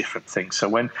lot of different things. So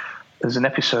when there's an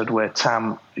episode where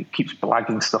Tam keeps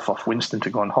blagging stuff off Winston to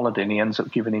go on holiday, and he ends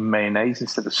up giving him mayonnaise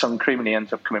instead of sun cream, and he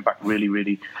ends up coming back really,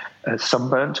 really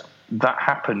sunburnt. That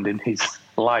happened in his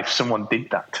life. Someone did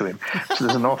that to him. So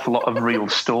there's an awful lot of real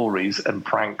stories and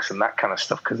pranks and that kind of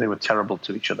stuff, because they were terrible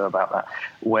to each other about that,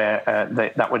 where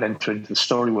that would enter into the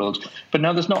story world. But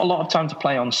no, there's not a lot of time to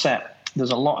play on set.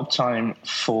 There's a lot of time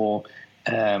for...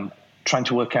 trying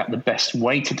to work out the best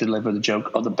way to deliver the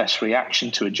joke or the best reaction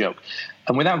to a joke.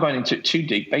 And without going into it too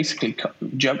deep, basically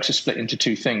jokes are split into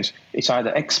two things. It's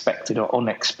either expected or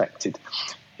unexpected.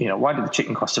 Why did the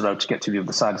chicken cross the road to get to the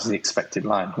other side is the expected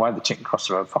line. Why did the chicken cross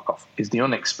the road? Fuck off is the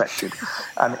unexpected.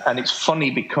 And it's funny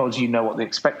because you know what the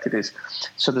expected is.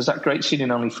 So there's that great scene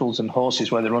in Only Fools and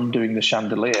Horses where they're undoing the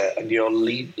chandelier and you're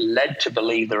led to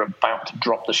believe they're about to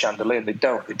drop the chandelier. They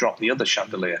don't. They drop the other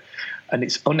chandelier. And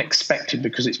it's unexpected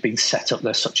because it's been set up.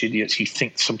 They're such idiots. You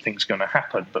think something's going to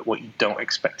happen, but what you don't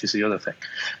expect is the other thing.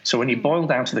 So when you boil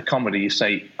down to the comedy, you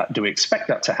say, do we expect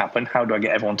that to happen? How do I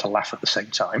get everyone to laugh at the same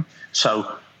time?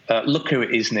 So look who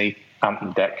it is, Ant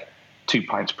and Dec, 2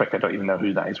 pints prick, I don't even know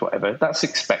who that is, whatever. That's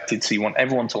expected. So you want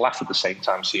everyone to laugh at the same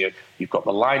time. So you've got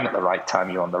the line at the right time,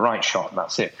 you're on the right shot, and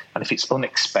that's it. And if it's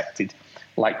unexpected,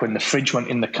 like when the fridge went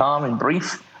in the car in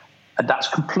Brief, that's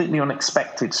completely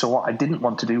unexpected. So what I didn't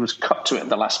want to do was cut to it at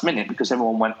the last minute because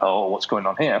everyone went, "Oh, what's going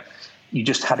on here?" You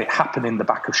just had it happen in the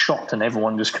back of shot and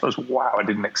everyone just goes, "Wow, I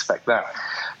didn't expect that."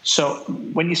 So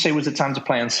when you say was the time to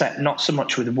play on set, not so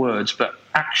much with words, but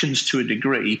actions to a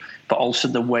degree, but also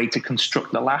the way to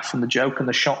construct the laugh and the joke and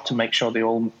the shot to make sure they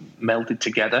all melded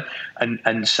together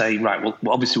and say, right, well,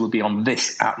 obviously we'll be on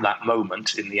this at that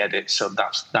moment in the edit. So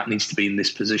that needs to be in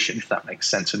this position, if that makes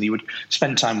sense. And you would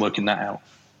spend time working that out.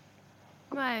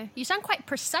 Wow. You sound quite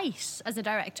precise as a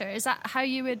director. Is that how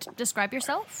you would describe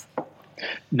yourself?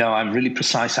 No, I'm really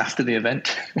precise after the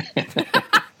event.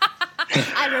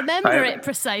 I remember it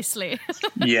precisely.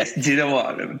 Yes. Do you know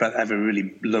what? But I have a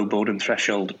really low boredom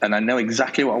threshold, and I know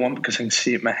exactly what I want because I can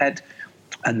see it in my head.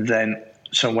 And then,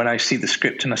 so when I see the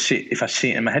script and if I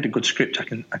see it in my head, a good script, I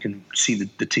can see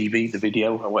the TV, the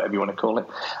video, or whatever you want to call it.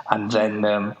 And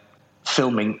then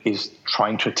filming is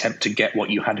trying to attempt to get what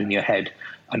you had in your head.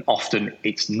 And often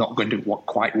it's not going to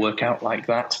quite work out like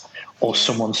that, or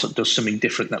someone does something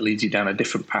different that leads you down a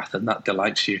different path, and that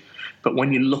delights you. But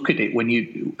when you look at it,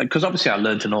 because obviously I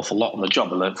learned an awful lot on the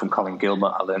job. I learned from Colin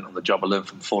Gilbert, I learned on the job, I learned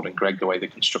from Ford and Greg the way they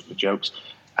construct the jokes.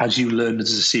 As you learn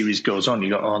as the series goes on, you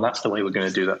go, "Oh, that's the way we're going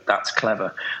to do that. That's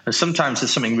clever." And sometimes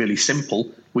there's something really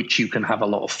simple which you can have a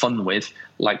lot of fun with,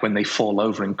 like when they fall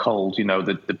over in Cold.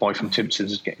 The boy from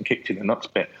Timpson's is getting kicked in the nuts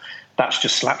bit. That's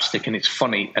just slapstick and it's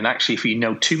funny. And actually, if you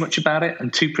know too much about it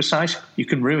and too precise, you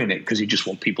can ruin it because you just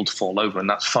want people to fall over, and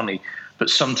that's funny. But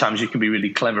sometimes you can be really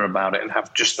clever about it and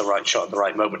have just the right shot at the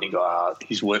right moment. And you go,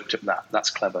 he's worked at that. That's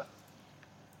clever.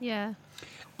 Yeah.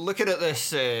 Looking at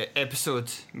this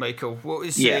episode, Michael, what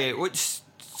was so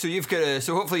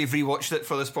hopefully you've rewatched it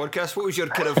for this podcast. What was your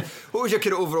kind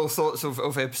of overall thoughts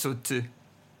of episode 2?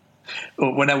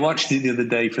 Well, when I watched it the other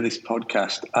day for this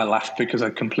podcast, I laughed because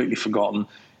I'd completely forgotten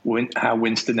how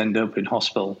Winston ended up in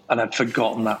hospital, and I'd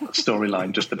forgotten that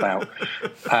storyline just about.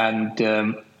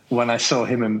 And when I saw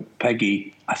him and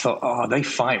Peggy, I thought, oh, they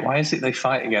fight. Why is it they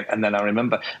fight again? And then I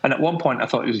remember. And at one point, I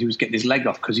thought he was getting his leg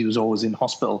off because he was always in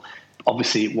hospital.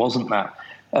 Obviously, it wasn't that.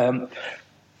 And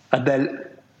then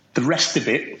the rest of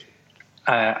it,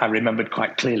 I remembered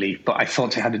quite clearly, but I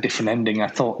thought it had a different ending. I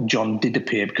thought John did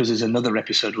appear because there's another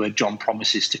episode where John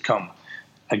promises to come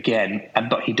again,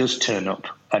 but he does turn up,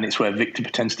 and it's where Victor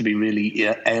pretends to be really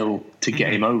ill to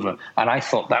get him over. And I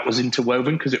thought that was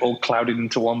interwoven because it all clouded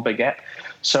into one big ep.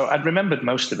 So I'd remembered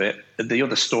most of it. The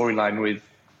other storyline with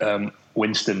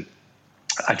Winston,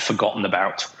 I'd forgotten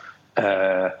about.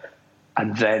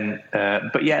 And then,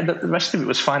 but yeah, the rest of it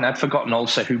was fine. I'd forgotten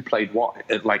also who played what,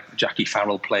 like Jackie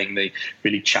Farrell playing the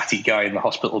really chatty guy in the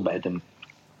hospital bed and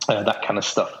that kind of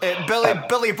stuff.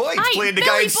 Billy Boyd playing the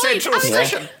guy in Central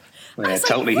Station. Yeah,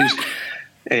 totally.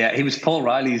 He was Paul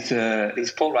Riley's.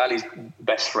 He's Paul Riley's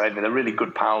best friend. They're really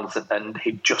good pals, and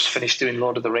he'd just finished doing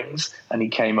Lord of the Rings, and he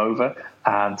came over,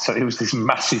 and so it was this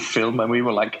massive film, and we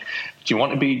were like, "Do you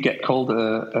want to get called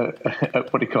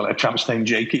what do you call it? A tramp's named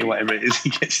Jakey or whatever it is he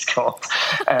gets called?"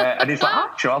 And he's like,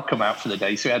 "Oh, sure, I'll come out for the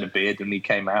day." So he had a beard, and he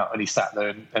came out, and he sat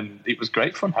there, and it was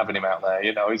great fun having him out there.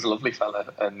 You know, he's a lovely fella,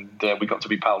 and we got to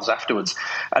be pals afterwards.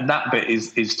 And that bit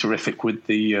is terrific with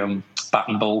the bat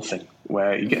and ball thing,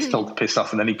 where he gets told to piss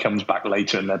off and then he comes back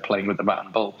later and they're playing with the bat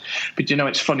and ball. But, you know,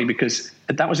 it's funny because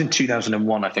that was in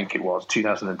 2001, I think it was,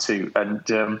 2002.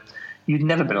 And you'd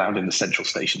never be allowed in the Central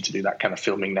Station to do that kind of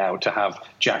filming now, to have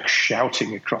Jack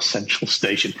shouting across Central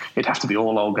Station. It'd have to be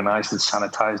all organised and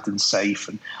sanitised and safe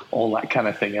and all that kind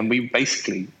of thing. And we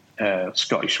basically...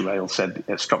 Scott Rail said,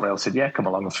 yeah, come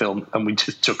along and film. And we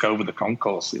just took over the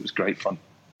concourse. It was great fun.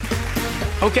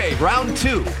 Okay, round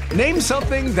two. Name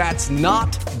something that's not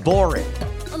boring.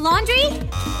 A laundry?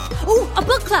 Ooh, a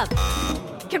book club.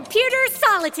 Computer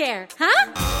solitaire,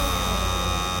 huh?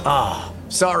 Ah,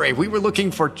 sorry, we were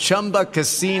looking for Chumba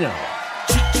Casino.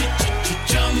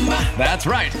 That's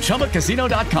right,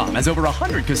 ChumbaCasino.com has over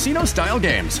 100 casino-style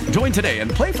games. Join today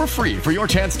and play for free for your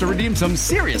chance to redeem some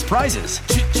serious prizes.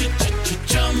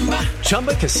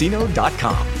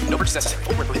 ChumbaCasino.com. No purchase necessary.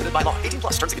 Void where prohibited by law. 18+.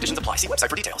 Terms and conditions apply. See website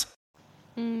for details.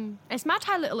 It's mad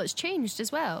how little it's changed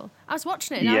as well. I was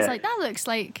watching it and I was like, that looks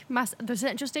like the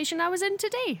Central Station I was in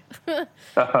today.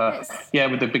 Yeah,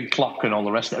 with the big clock and all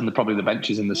the rest, and probably the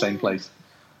benches in the same place.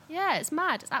 Yeah, it's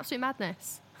mad. It's absolute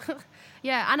madness.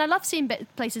 Yeah, and I love seeing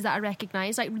places that I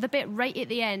recognise, like the bit right at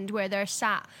the end where they're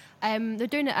sat. They're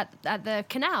doing it at the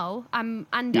canal, and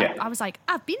I was like,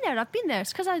 I've been there.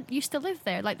 It's because I used to live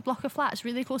there, like the block of flats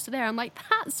really close to there. I'm like,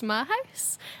 that's my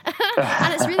house.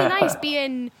 And it's really nice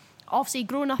being... Obviously,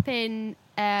 grown up in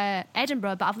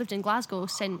Edinburgh, but I've lived in Glasgow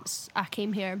since I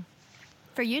came here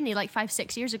for uni, like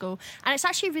 5-6 years ago. And it's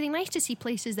actually really nice to see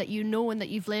places that you know and that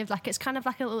you've lived. Like, it's kind of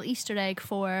like a little Easter egg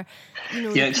for, you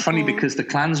know... Yeah, it's funny because the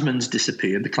Klansman's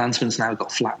disappeared. The Klansman's now got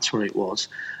flats where it was.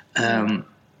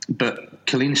 But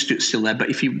Killeen Street's still there. But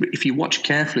if you watch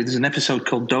carefully, there's an episode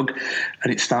called Doug,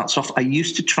 and it starts off... I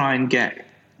used to try and get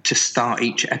to start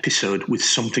each episode with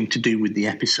something to do with the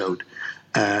episode.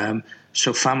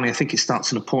 So family, I think it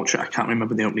starts in a portrait. I can't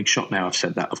remember the opening shot now. I've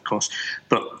said that, of course.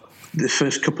 But the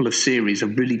first couple of series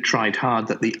have really tried hard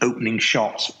that the opening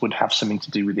shots would have something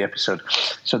to do with the episode.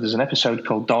 So there's an episode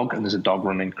called Dog, and there's a dog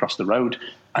running across the road,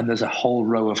 and there's a whole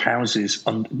row of houses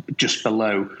just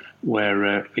below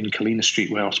where in Kalina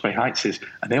Street, where Osprey Heights is,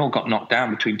 and they all got knocked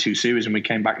down between two series, and we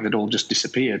came back and they'd all just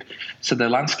disappeared. So the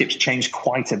landscape's changed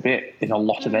quite a bit in a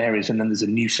lot of areas, and then there's a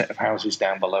new set of houses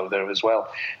down below there as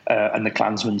well, and the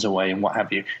Klansman's away and what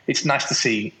have you. It's nice to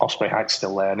see Osprey Heights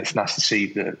still there, and it's nice to see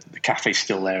the cafe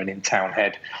still there, and in Town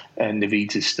Head, and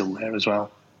Navid's is still there as well.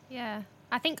 Yeah.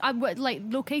 I think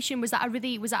location, was that a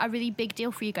really big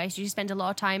deal for you guys? Did you spend a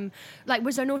lot of time, like,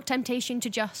 was there no temptation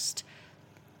to just...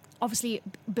 Obviously,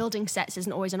 building sets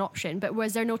isn't always an option, but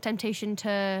was there no temptation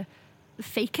to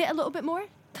fake it a little bit more?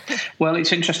 Well,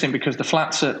 it's interesting because the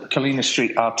flats at Kalina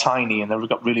Street are tiny and they've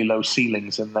got really low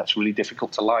ceilings, and that's really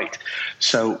difficult to light.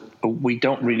 So we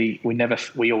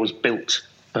always built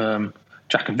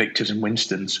Jack and Victor's and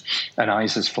Winston's and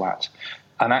Isa's flat.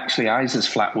 And actually, Isa's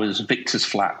flat was Victor's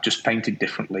flat, just painted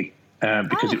differently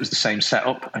because it was the same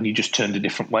setup and you just turned a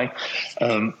different way.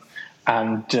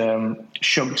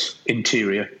 Shug's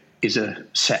interior is a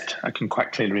set. I can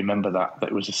quite clearly remember that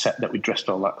it was a set that we dressed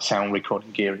all that sound recording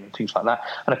gear and things like that.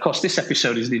 And of course, this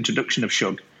episode is the introduction of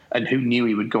Shug, and who knew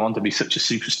he would go on to be such a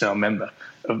superstar member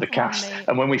of the cast.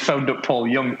 And when we phoned up Paul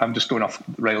Young, I'm just going off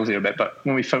the rails here a bit, but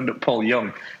when we phoned up Paul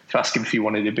Young to ask him if he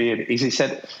wanted to be in it, he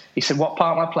said, what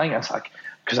part am I playing? I was like,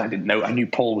 because I didn't know. I knew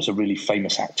Paul was a really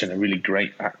famous actor and a really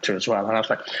great actor as well. And I was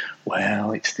like,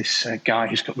 well, it's this guy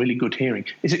who's got really good hearing.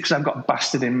 Is it because I've got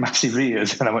bastard in massive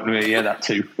ears? And I went, yeah, that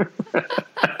too.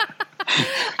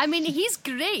 I mean, he's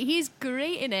great. He's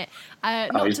great in it.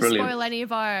 Not to spoil any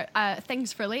of our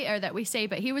things for later that we say,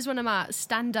 but he was one of my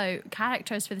standout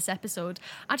characters for this episode.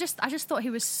 I just thought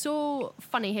he was so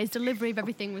funny. His delivery of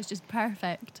everything was just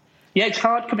perfect. Yeah, it's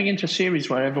hard coming into a series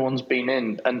where everyone's been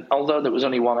in, and although there was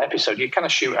only one episode, you kind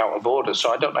of shoot out of order,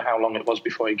 so I don't know how long it was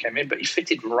before he came in, but he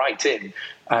fitted right in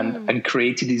and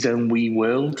created his own wee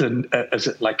world and as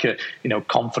like a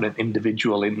confident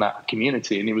individual in that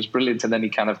community, and he was brilliant. And then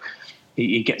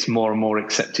he gets more and more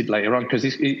accepted later on because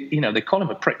they call him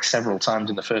a prick several times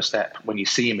in the first ep when you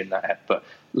see him in that ep, but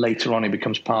later on he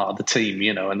becomes part of the team,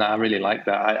 and I really like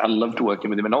that. I loved working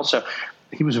with him, and also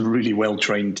he was a really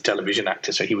well-trained television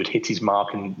actor, so he would hit his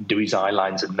mark and do his eye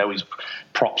lines and know his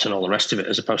props and all the rest of it,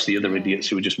 as opposed to the other idiots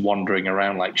who were just wandering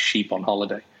around like sheep on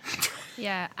holiday.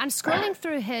 Yeah, and scrolling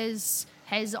through his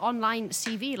online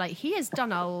CV, like, he has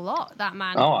done a lot, that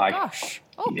man. Gosh.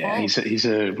 Yeah, Paul. he's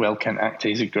a well-kent actor.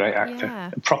 He's a great actor.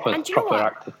 Yeah. A proper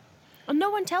actor. No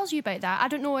one tells you about that. I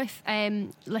don't know if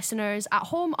listeners at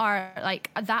home are like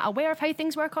that aware of how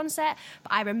things work on set,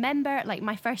 but I remember like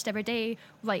my first ever day,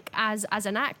 like as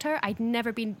an actor, I'd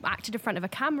never been acted in front of a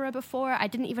camera before. I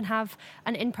didn't even have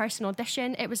an in-person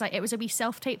audition. It was a wee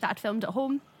self-tape that I'd filmed at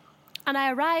home, and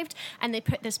I arrived and they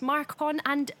put this mark on,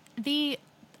 and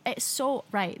it's so,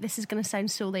 right, this is going to sound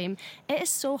so lame. It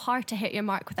is so hard to hit your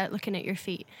mark without looking at your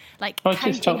feet. Like,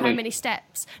 counting how many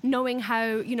steps, knowing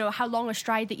how long a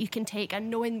stride that you can take, and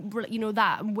knowing,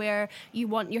 that, and where you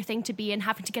want your thing to be, and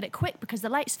having to get it quick because the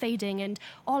light's fading and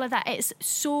all of that. It's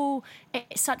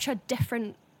such a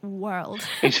different world.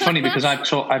 It's funny because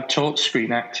I've taught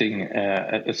screen acting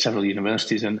at several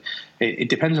universities, and it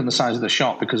depends on the size of the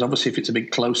shot, because obviously if it's a big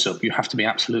close-up you have to be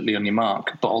absolutely on your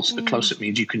mark, but also the close-up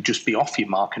means you can just be off your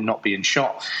mark and not be in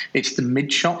shot. It's the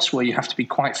mid shots where you have to be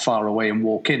quite far away and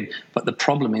walk in, but the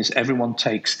problem is everyone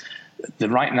takes the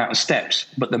right amount of steps,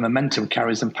 but the momentum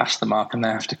carries them past the mark and they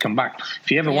have to come back.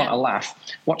 If you ever want to laugh,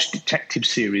 watch detective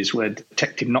series where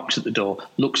detective knocks at the door,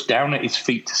 looks down at his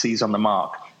feet to see he's on the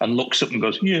mark, and looks up and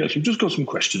goes, yes, we've just got some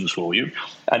questions for you.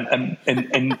 And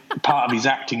part of his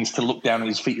acting is to look down at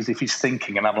his feet as if he's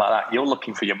thinking, and I'm like that. You're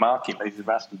looking for your mark, you lazy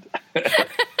bastard.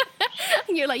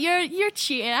 You're like, you're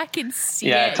cheating. I can see it.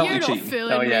 Yeah, totally you're cheating. Not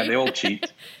fooling me. They all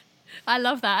cheat. I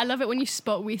love that. I love it when you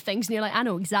spot wee things and you're like, I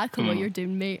know exactly what you're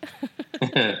doing, mate.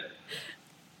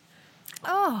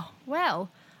 Oh,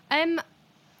 well.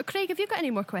 Craig, have you got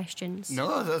any more questions?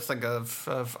 No, I think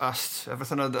I've asked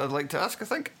everything I'd like to ask, I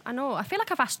think. I know. I feel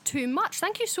like I've asked too much.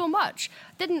 Thank you so much.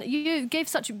 You gave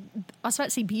such, I was about to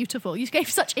say beautiful, you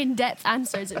gave such in-depth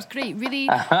answers. It was great. Really,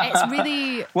 it's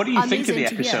really What do you think of the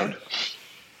episode?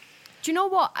 Do you know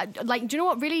what? Do you know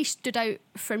what really stood out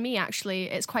for me, actually?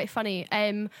 It's quite funny.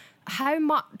 How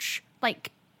much,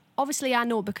 obviously I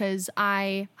know because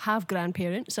I have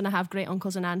grandparents and I have great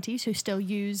uncles and aunties who still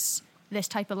use this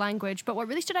type of language, but what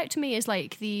really stood out to me is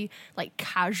the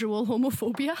casual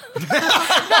homophobia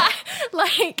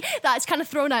that's kind of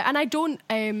thrown out, and I don't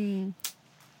it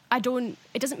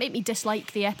doesn't make me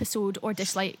dislike the episode or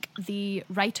dislike the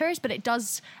writers, but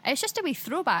it's just a wee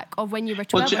throwback of when you were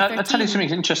 12 or 13. I'll tell you something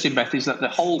interesting, Beth, is that the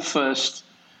whole first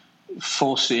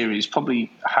 4 series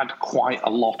probably had quite a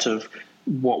lot of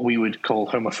what we would call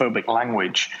homophobic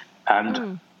language,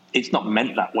 and it's not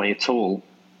meant that way at all.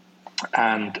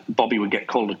 And Bobby would get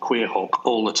called a queer hawk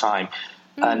all the time.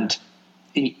 And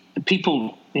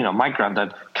people, my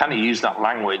granddad kind of used that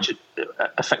language,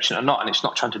 affectionate or not, and it's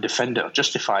not trying to defend it or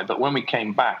justify it. But when we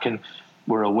came back and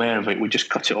were aware of it, we just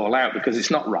cut it all out because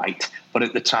it's not right. But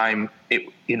at the time,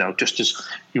 just as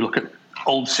you look at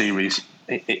old series,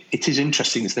 it is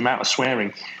interesting. It's the amount of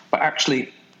swearing. But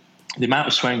actually, the amount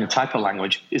of swearing, the type of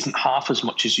language, isn't half as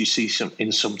much as you see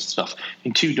in some stuff.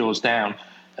 In Two Doors Down,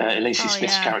 Lacey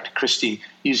Smith's character, Christine,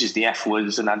 uses the F word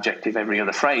as an adjective every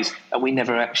other phrase, and we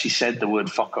never actually said the word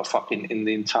fuck or fuck in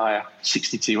the entire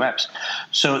 62 eps.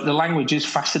 So the language is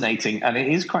fascinating, and it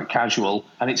is quite casual,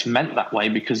 and it's meant that way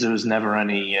because there was never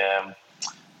any,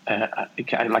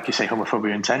 like you say,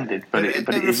 homophobia intended, but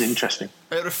it is interesting.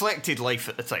 It reflected life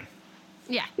at the time.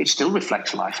 Yeah. It still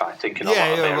reflects life, I think, in a lot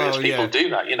of areas. People do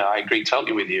that. I agree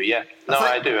totally with you, yeah. No,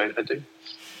 I do.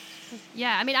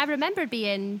 Yeah, I mean, I remember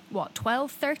being,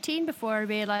 12, 13 before I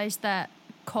realised that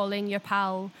calling your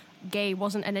pal gay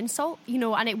wasn't an insult, you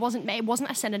know, and it wasn't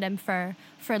a synonym for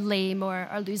lame or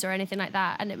loser or anything like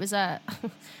that. And it was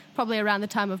probably around the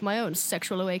time of my own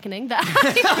sexual awakening that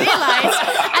I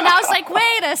realised, and I was like,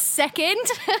 wait a second,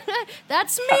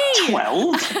 that's me.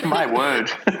 12? My word.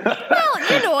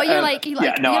 Well, you know, you're like,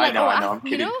 I know, I'm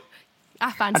kidding. You know,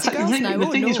 I fancy girls now. The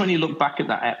thing is, when you look back at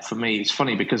that ep, for me, it's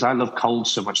funny because I love Cold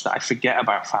so much that I forget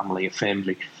about family.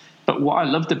 But what I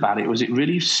loved about it was it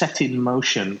really set in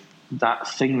motion that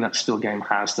thing that Still Game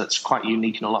has that's quite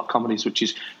unique in a lot of comedies, which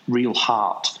is real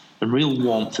heart and real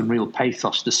warmth and real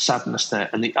pathos, the sadness there.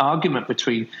 And the argument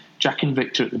between Jack and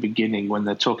Victor at the beginning when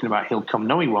they're talking about he'll come,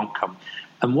 no, he won't come.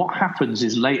 And what happens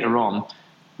is later on,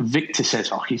 Victor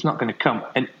says, oh, he's not going to come.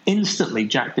 And instantly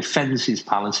Jack defends his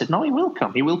pal and said, no, he will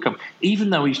come, even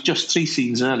though he's just 3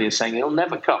 scenes earlier saying he'll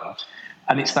never come.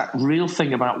 And it's that real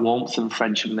thing about warmth and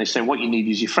friendship. And they say, what you need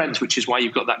is your friends, which is why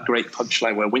you've got that great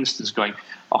punchline where Winston's going,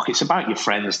 oh, it's about your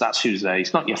friends. That's who's there.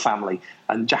 It's not your family.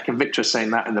 And Jack and Victor are saying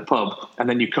that in the pub. And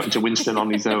then you cut into Winston on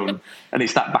his own. And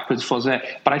it's that backwards forwards there.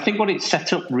 But I think what it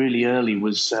set up really early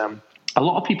was a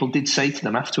lot of people did say to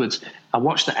them afterwards, I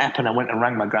watched the ep and I went and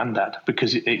rang my granddad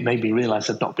because it made me realise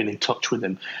I'd not been in touch with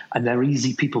him. And they're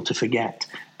easy people to forget.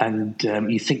 And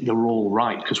you think they're all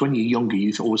right. Because when you're younger,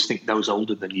 you always think those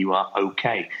older than you are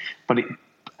okay. But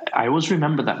I always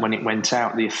remember that when it went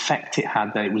out, the effect it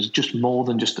had, that it was just more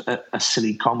than just a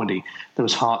silly comedy. There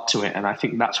was heart to it. And I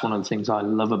think that's one of the things I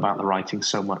love about the writing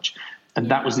so much. And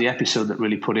that was the episode that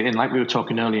really put it in. Like we were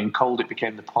talking earlier, in Cold, it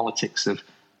became the politics of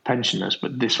pensioners.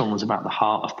 But this one was about the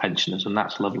heart of pensioners. And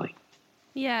that's lovely.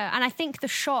 Yeah. And I think the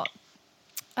shot...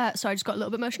 sorry, I just got a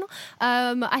little bit emotional.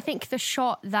 I think the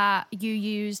shot that you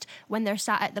used when they're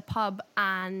sat at the pub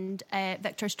and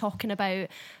Victor's talking about...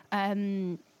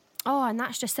 and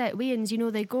that's just it. Wayans, you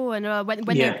know, they go and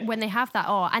when they have that.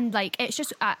 And like it's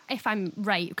just if I'm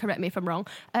right, correct me if I'm wrong.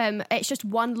 It's just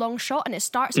one long shot, and it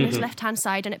starts on his left hand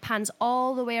side and it pans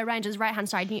all the way around his right hand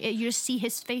side. And you just see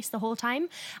his face the whole time,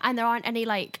 and there aren't any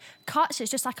like cuts.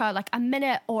 It's just like a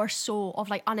minute or so of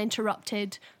like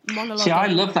uninterrupted monologue. See, I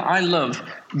love that. I love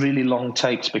really long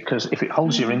takes because if it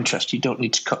holds your interest, you don't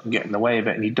need to cut and get in the way of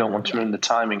it, and you don't want to ruin the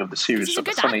timing of the series. He's a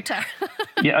good actor.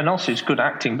 Yeah, and also it's good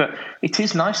acting, but it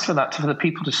is nice for the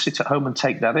people to sit at home and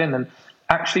take that in. And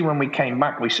actually, when we came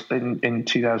back, in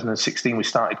 2016, we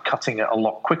started cutting it a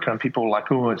lot quicker, and people were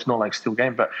like, "Oh, it's not like Still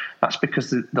Game," but that's because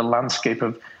the landscape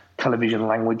of television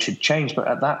language had changed. But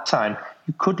at that time,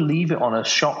 you could leave it on a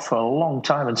shot for a long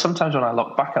time, and sometimes when I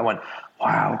look back, I went,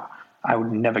 "Wow, I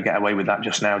would never get away with that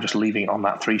just now, just leaving it on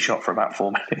that 3 shot for about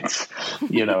 4 minutes,"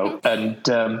 you know. And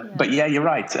but yeah, you're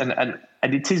right, and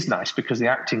it is nice because the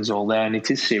acting's all there and it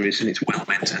is serious and it's well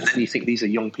meant. And then you think these are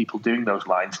young people doing those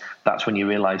lines. That's when you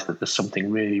realise that there's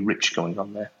something really rich going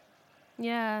on there.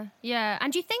 Yeah.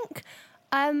 And do you think?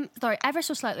 Sorry, ever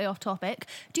so slightly off topic.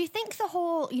 Do you think the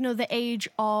whole, the age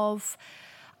of,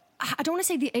 I don't want to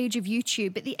say the age of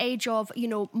YouTube, but the age of,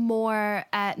 more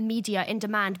media,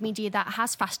 in-demand media that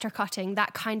has faster cutting,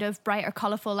 that kind of brighter,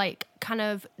 colourful, like kind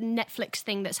of Netflix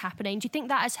thing that's happening, do you think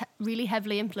that has really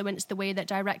heavily influenced the way that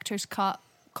directors cut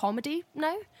comedy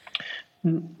now?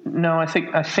 No, I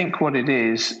think what it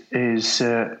is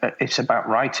it's about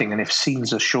writing, and if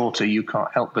scenes are shorter, you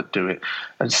can't help but do it.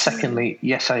 And secondly,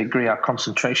 yes, I agree, our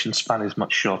concentration span is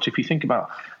much shorter. If you think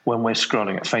about when we're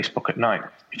scrolling at Facebook at night,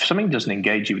 if something doesn't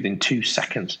engage you within 2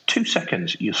 seconds,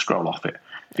 you scroll off it.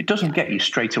 If it doesn't get you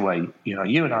straight away,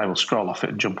 you and I will scroll off it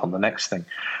and jump on the next thing.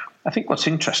 I think what's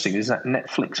interesting is that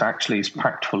Netflix actually is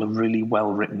packed full of really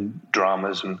well-written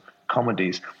dramas and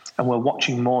comedies, and we're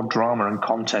watching more drama and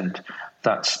content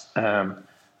that's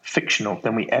fictional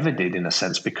than we ever did, in a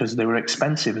sense, because they were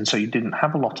expensive, and so you didn't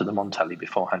have a lot of them on telly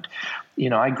beforehand.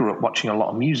 I grew up watching a lot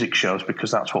of music shows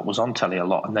because that's what was on telly a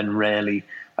lot, and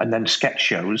then sketch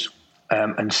shows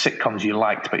and sitcoms you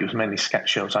liked, but it was mainly sketch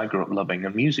shows I grew up loving,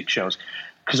 and music shows,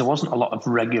 because there wasn't a lot of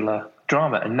regular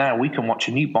drama. And now we can watch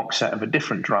a new box set of a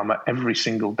different drama every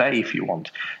single day if you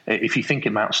want, if you think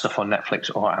about stuff on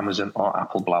Netflix or Amazon or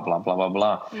Apple, blah, blah, blah, blah,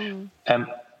 blah.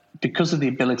 Because of the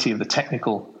ability of the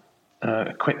technical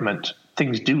equipment,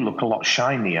 things do look a lot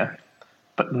shinier,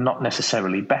 but not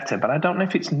necessarily better. But I don't know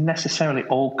if it's necessarily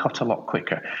all cut a lot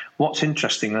quicker. What's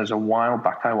interesting, there's a while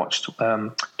back I watched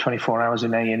 24 Hours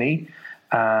in A&E,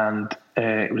 and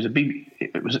it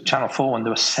was at Channel 4, and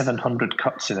there were 700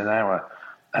 cuts in an hour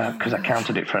because I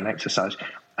counted it for an exercise.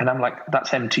 And I'm like,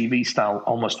 that's MTV style,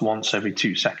 almost once every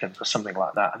 2 seconds or something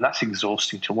like that. And that's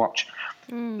exhausting to watch.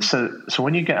 So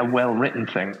when you get a well-written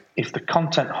thing, if the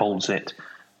content holds it,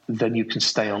 then you can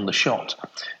stay on the shot.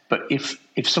 But if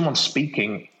someone's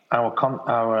speaking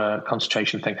our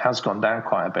concentration thing has gone down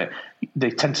quite a bit.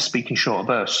 They tend to speak in shorter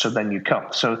bursts, so then you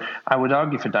cut. So I would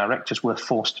argue for directors, we're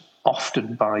forced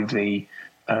often by the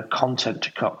content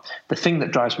to cut. The thing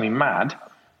that drives me mad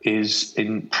is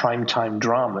in primetime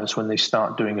dramas when they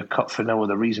start doing a cut for no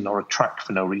other reason, or a track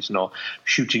for no reason, or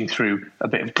shooting through a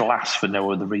bit of glass for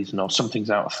no other reason, or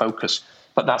something's out of focus.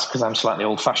 But that's because I'm slightly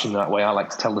old-fashioned that way. I like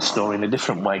to tell the story in a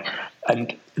different way.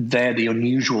 And they're the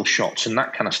unusual shots and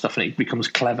that kind of stuff, and it becomes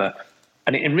clever.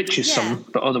 And it enriches some,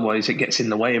 but otherwise it gets in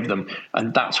the way of them.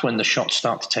 And that's when the shots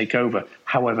start to take over.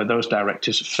 However, those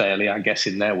directors fairly, I guess,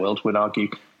 in their world would argue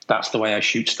that's the way I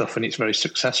shoot stuff and it's very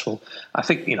successful. I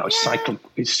think,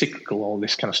 it's cyclical, all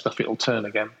this kind of stuff. It'll turn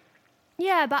again.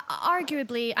 Yeah, but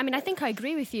arguably, I mean, I think I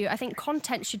agree with you. I think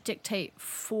content should dictate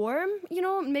form,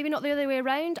 maybe not the other way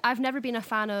around. I've never been a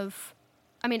fan of,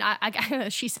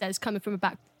 she says, coming from a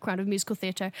background of musical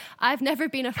theatre, I've never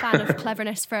been a fan of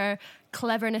cleverness for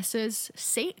cleverness's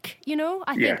sake,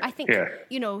 I think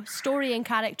story and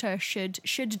character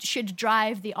should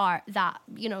drive the art that,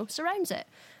 surrounds it.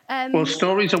 Well,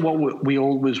 stories are what we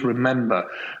always remember.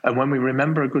 And when we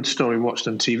remember a good story watched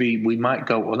on TV, we might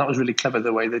go, well, that was really clever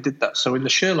the way they did that. So in the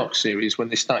Sherlock series, when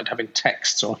they started having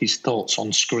texts or his thoughts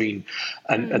on screen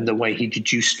and the way he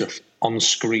deduced stuff on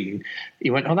screen,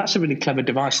 you went, oh, that's a really clever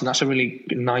device and that's a really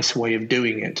nice way of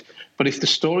doing it. But if the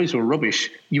stories were rubbish,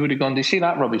 you would have gone, did you see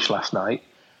that rubbish last night?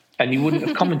 And you wouldn't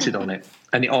have commented on it.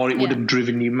 Or it would have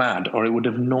driven you mad, or it would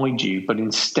have annoyed you. But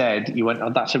instead, you went,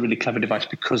 oh, that's a really clever device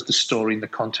because the story and the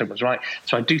content was right.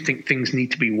 So I do think things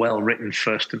need to be well written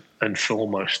first and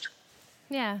foremost.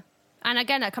 Yeah. And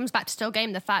again, it comes back to Still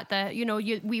Game, the fact that,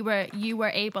 you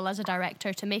were able as a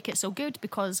director to make it so good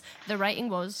because the writing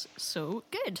was so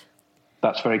good.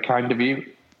 That's very kind of you.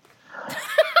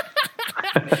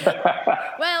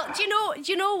 Well, do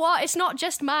you know what? It's not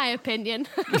just my opinion.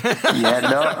 That's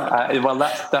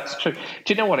true. Do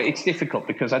you know what? It's difficult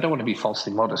because I don't want to be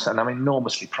falsely modest, and I'm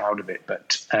enormously proud of it.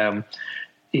 But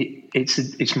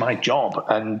it's my job,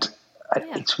 and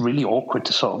it's really awkward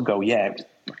to sort of go, yeah, it's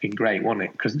fucking great, wasn't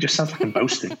it? Because it just sounds like I'm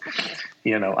boasting,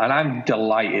 And I'm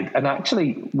delighted. And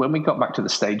actually, when we got back to the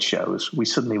stage shows, we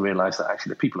suddenly realised that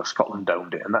actually the people of Scotland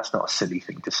owned it, and that's not a silly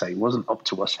thing to say. It wasn't up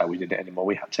to us how we did it anymore.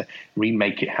 We had to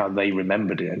remake it how they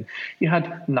remembered it. And you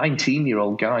had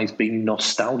 19-year-old guys being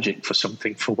nostalgic for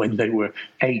something for when they were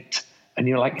 8. And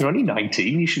you're like, you're only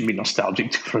 19, you shouldn't be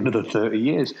nostalgic for another 30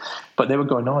 years. But they were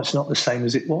going, no, it's not the same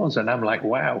as it was. And I'm like,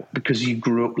 wow, because you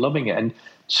grew up loving it. And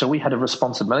so we had a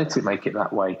responsibility to make it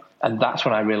that way. And that's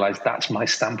when I realized that's my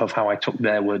stamp of how I took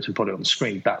their words and put it on the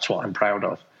screen. That's what I'm proud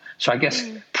of. So I guess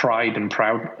pride and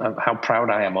how proud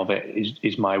I am of it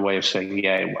is my way of saying,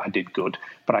 yeah, I did good.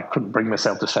 But I couldn't bring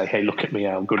myself to say, hey, look at me,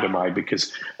 how good am I?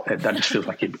 Because that just feels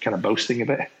like it kind of boasting a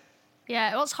bit.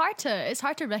 Yeah, well, it's hard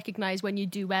to recognise when you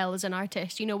do well as an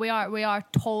artist. We are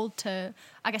told to,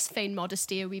 I guess, feign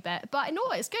modesty a wee bit. But no,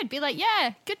 it's good. Be like,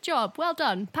 yeah, good job, well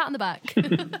done, pat on the back.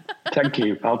 Thank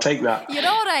you, I'll take that. You're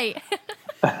all right.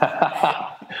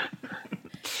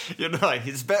 You're right.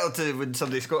 It's better to when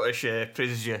somebody Scottish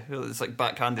praises you. It's like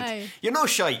backhanded. Aye. You're no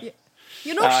shite.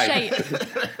 You're no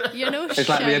shite. You're no shite. It's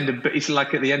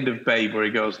like at the end of Babe where he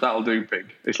goes, "That'll do,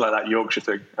 pig." It's like that Yorkshire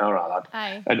thing. All right, lad.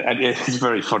 Aye. And it's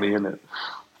very funny, isn't it?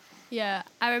 Yeah,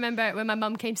 I remember when my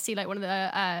mum came to see like one of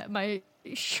the my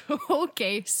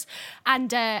showcase,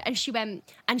 and she went,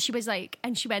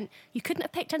 you couldn't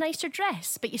have picked a nicer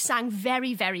dress, but you sang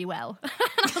very, very well.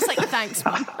 I was like, thanks,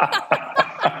 Mum.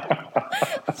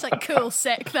 It's like, cool,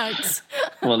 sick, thanks.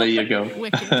 Well, there you go.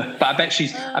 Wicked. But I bet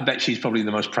she's probably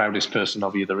the most proudest person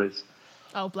of you there is.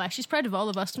 Oh, bless. She's proud of all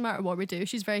of us, no matter what we do.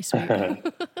 She's very sweet.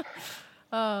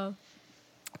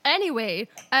 Anyway,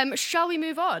 shall we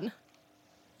move on?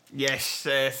 Yes.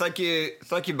 Thank you,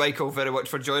 Michael, very much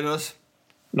for joining us.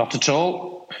 Not at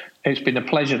all. It's been a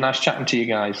pleasure. Nice chatting to you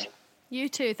guys. You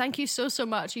too. Thank you so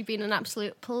much. You've been an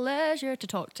absolute pleasure to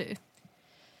talk to.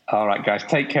 All right, guys.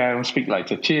 Take care and speak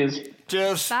later. Cheers.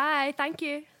 Cheers. Bye. Thank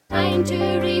you. Time to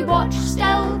rewatch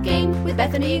Still Game with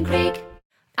Bethany and Craig.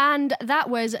 And that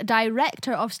was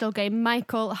director of Still Game,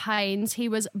 Michael Hinds. He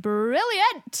was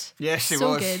brilliant. Yes, he was.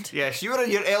 So good. Yes, you were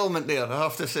in your element there, I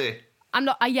have to say. I'm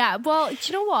not. Yeah. Well, do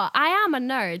you know what? I am a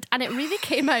nerd, and it really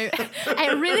came out.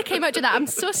 It really came out to that. I'm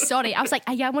so sorry. I was like,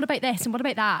 yeah. What about this? And what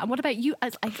about that? And what about you?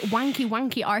 As like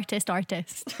wanky artist.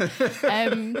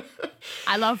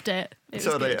 I loved it. It's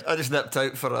all right. I just nipped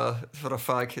out for a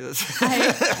fag. A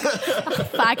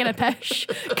fag and a pish.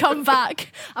 Come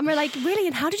back. And we're like, really?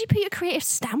 And how did you put your creative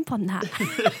stamp on that?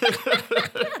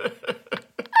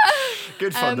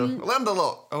 Good fun though. Learned a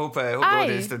lot. I hope the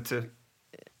audience did too.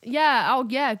 Yeah, oh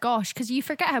yeah, gosh, because you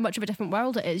forget how much of a different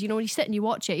world it is. You know, when you sit and you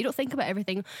watch it, you don't think about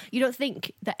everything. You don't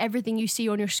think that everything you see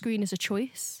on your screen is a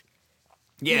choice.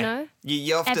 Yeah. You know?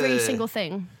 You have Every to... single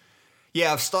thing.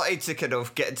 Yeah, I've started to kind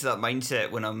of get into that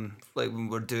mindset when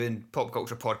we're doing pop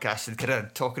culture podcasts and kind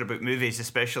of talking about movies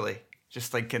especially.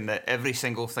 Just thinking that every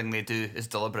single thing they do is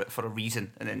deliberate for a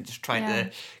reason, and then just trying to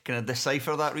kind of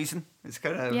decipher that reason. It's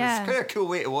kind of a cool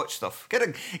way to watch stuff. Kind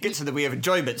of gets in the way of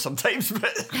enjoyment sometimes,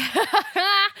 but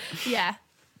yeah,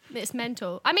 it's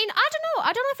mental. I mean, I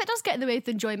don't know if it does get in the way of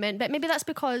enjoyment, but maybe that's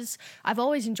because I've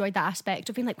always enjoyed that aspect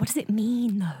of being like, what does it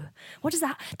mean though? What is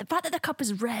that? The fact that the cup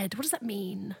is red, what does that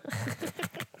mean?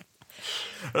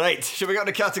 Right, should we go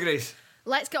into categories?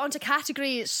 Let's get on to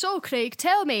categories. So, Craig,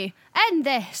 tell me, in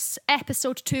this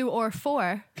episode 2 or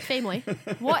 4, family,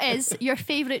 what is your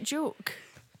favourite joke?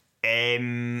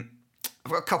 I've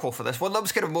got a couple for this. One that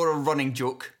was kind of more a running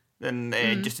joke than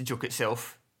just a joke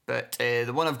itself. But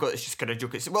the one I've got is just kind of a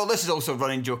joke itself. Well, this is also a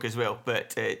running joke as well,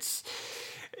 but it's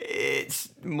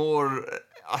more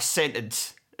a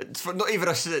sentence. It's for not even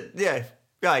a just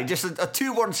a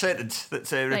 2-word sentence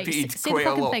that's repeated say quite the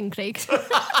a fucking lot. thing, Craig.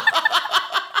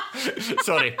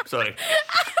 Sorry.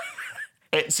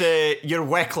 It's you're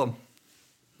Weckham.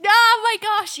 Oh my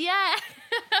gosh, yeah.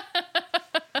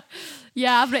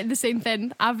 Yeah, I've written the same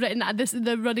thing. I've written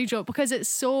the running joke because it's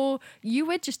so... You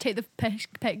would just take the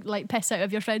piss out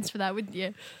of your friends for that, wouldn't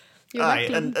you? Aye,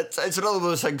 and it's another one of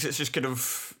those things that's just kind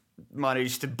of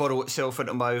managed to burrow itself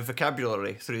into my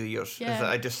vocabulary through the years. Yeah. Is that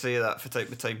I just say that from time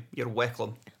to time. You're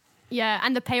Weckham. Yeah,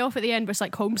 and the payoff at the end was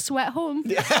like, home sweat home.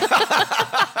 Yeah.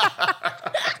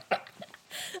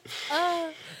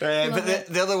 But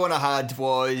the other one I had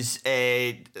was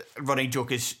running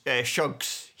joke is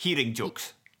Shug's hearing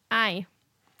jokes. Aye.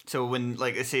 So when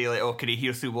they say oh, can he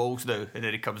hear through walls now? And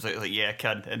then he comes out like, yeah, I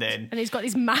can. And he's got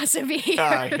these massive ears.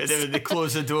 Aye, and then when they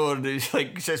close the door and he's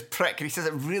like, he says prick, and he says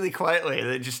it really quietly, and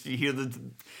then just you hear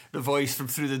the voice from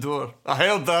through the door. I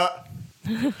heard that.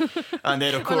 And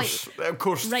then of course, right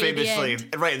famously,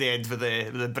 right at the end with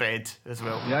the bread as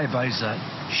well. Yeah, he buys that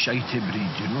shitey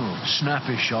breed, you know,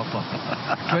 snappy shopper.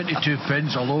 22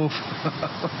 pence a loaf.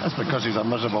 That's because he's a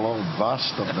miserable old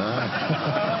bastard now.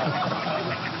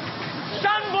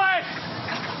 Sunblast!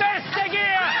 Best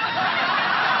gear!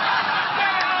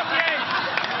 Get it off you!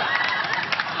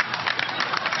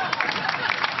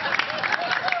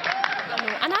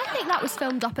 And I think that was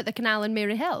filmed up at the canal in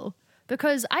Maryhill.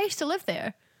 Because I used to live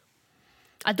there.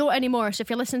 I don't anymore, so if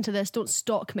you're listening to this, don't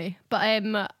stalk me. But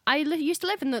I used to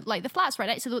live in the flats right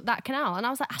next to that canal, and I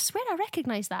was like, I swear I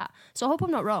recognise that. So I hope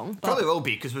I'm not wrong. But... Probably will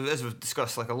be, because as we've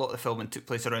discussed, a lot of the filming took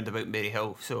place around about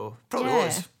Maryhill, so probably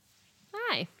was.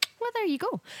 Aye. Well, there you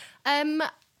go.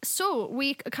 So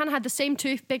we kind of had the same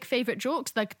 2 big favourite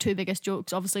jokes, the 2 biggest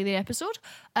jokes, obviously, in the episode.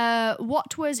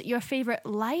 What was your favourite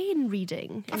line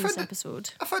reading in this episode?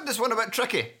 I found this one a bit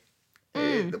tricky.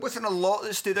 There wasn't a lot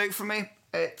that stood out for me.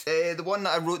 The one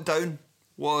that I wrote down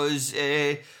was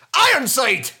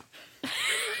Ironside.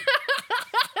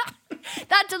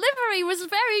 That delivery was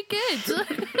very good.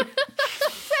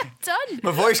 Well done.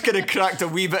 My voice kind of cracked a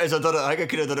wee bit as I done it. I think I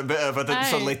could have done it better if I didn't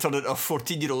suddenly turn into a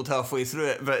 14-year-old halfway through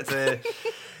it. But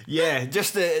yeah,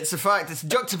 just it's the fact, it's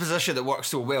juxtaposition that works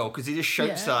so well, because he just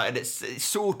shouts that, and it's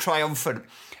so triumphant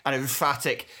and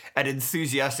emphatic and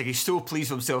enthusiastic. He's so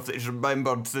pleased with himself that he's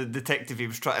remembered the detective. He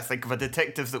was trying to think of a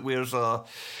detective that wears a...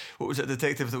 What was it? A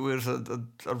detective that wears a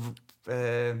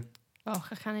I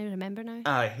can't even remember now.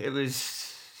 Aye, it was...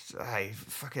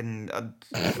 fucking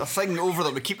a thing over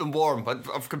them to keep them warm.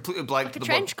 I've completely blanked. Like a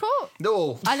trench coat?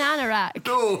 No. An anorak?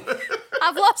 No.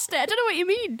 I've lost it. I don't know what you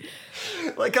mean.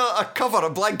 Like a cover, a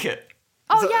blanket.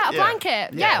 Oh, yeah, a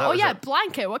blanket. Yeah,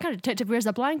 blanket. What kind of detective wears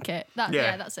a blanket?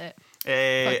 Yeah, that's it.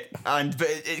 But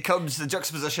it comes, the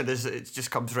juxtaposition is, it just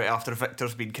comes right after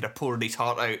Victor's been kind of pouring his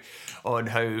heart out on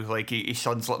how his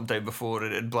son's let him down before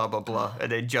and blah blah blah,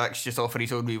 and then Jack's just off in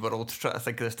his own wee world to try to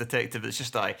think of this detective. It's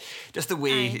just just the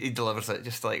way he delivers it,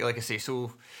 just like I say,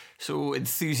 so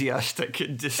enthusiastic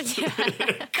and just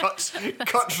cuts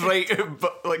right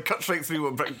through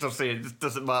what Victor's saying. It just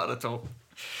doesn't matter at all.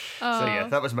 So yeah,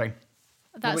 that was mine.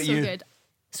 That's so good.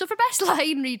 So for best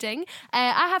line reading,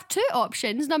 I have 2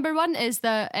 options. Number 1 is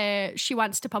that she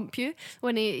wants to pump you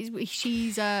when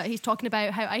he's talking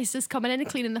about how Ice is coming in and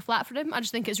cleaning the flat for him. I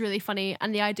just think it's really funny,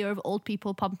 and the idea of old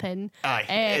people pumping. Aye,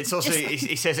 it's also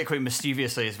he says it quite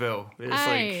mischievously as well.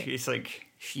 It's like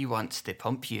she wants to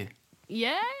pump you.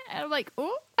 Yeah, and I'm like,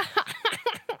 oh,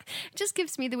 just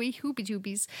gives me the wee hoobie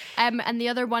doobies. And the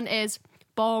other one is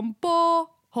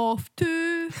bombo. Half 2.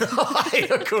 Aye,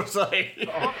 of course, aye.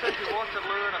 Half 2 to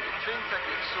Waterloo and a train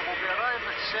ticket, so we'll be arriving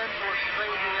at Central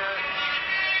Friday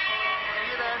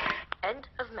you then. End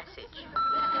of message.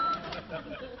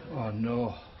 Oh,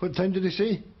 no. What time did he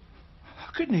say?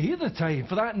 I couldn't hear the time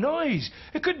for that noise.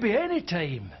 It could be any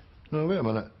time. No, wait a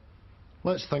minute.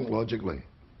 Let's think logically.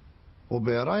 We'll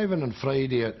be arriving on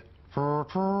Friday at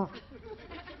 2:30.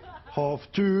 Oh, yeah,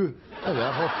 2:30.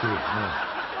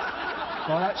 Yeah.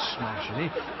 Oh, that's smashing, eh?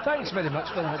 Thanks very much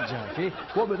for that, Jackie.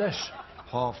 What about this?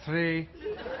 3:30,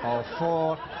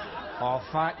 4:30,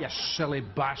 5:30, you silly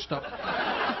bastard.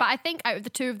 But I think out of the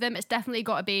two of them, it's definitely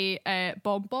got to be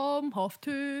Bomb Bomb,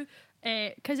 2:30,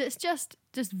 because it's just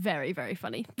very, very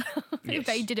funny. Yes.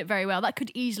 They did it very well. That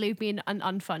could easily have been an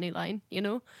unfunny line, you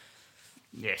know?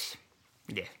 Yes.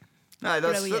 Yeah. No,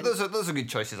 those are good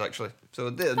choices, actually.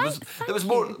 So there was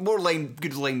more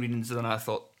good line readings than I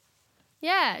thought.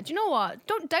 Yeah, do you know what?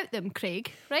 Don't doubt them,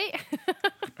 Craig, right?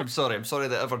 I'm sorry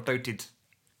that I ever doubted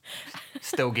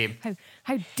Still Game.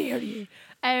 How dare you?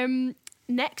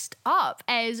 Next up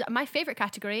is my favourite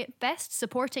category, Best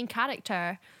Supporting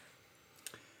Character.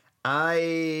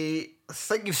 I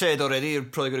think you've said already you're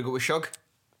probably going to go with Shug.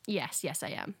 Yes, I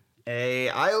am.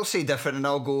 I'll say different, and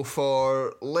I'll go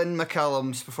for Lynn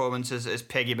McCallum's performance as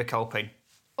Peggy McAlpine.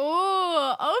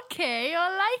 Oh, okay.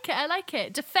 I like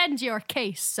it. Defend your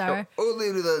case, sir. Only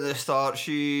at the start,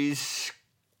 she's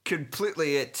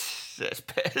completely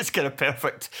it's kind of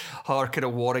perfect. Her kind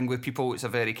of warring with people. It's a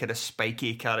very kind of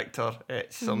spiky character.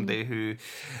 It's somebody who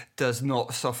does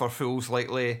not suffer fools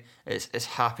lightly. It's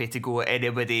happy to go at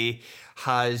anybody.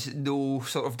 Has no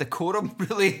sort of decorum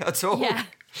really at all. Yeah.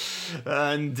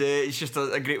 And it's just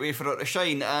a great way for her to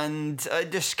shine. And I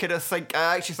just kind of think,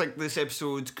 I actually think this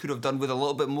episode could have done with a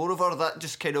little bit more of her. That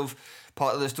just kind of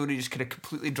part of the story just kind of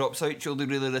completely drops out. She only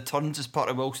really returns as part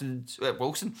of Winston's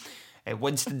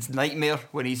nightmare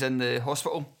when he's in the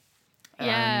hospital.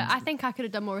 Yeah, I think I could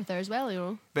have done more with her as well, you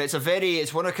know. But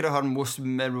it's one of kind of her most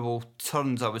memorable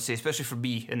turns, I would say, especially for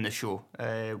me in the show,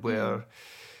 where,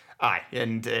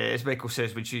 as Michael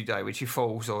says, when she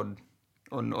falls on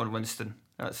Winston.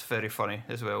 That's very funny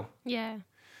as well. Yeah.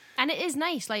 And it is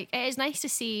nice. Like, it is nice to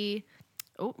see...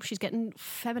 Oh, she's getting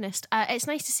feminist. It's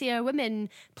nice to see a woman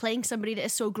playing somebody that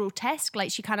is so grotesque.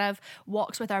 Like, she kind of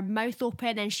walks with her mouth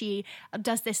open and she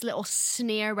does this little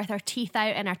sneer with her teeth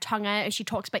out and her tongue out, and she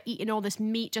talks about eating all this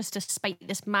meat just to spite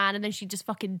this man, and then she just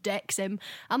fucking decks him.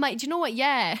 I'm like, do you know what?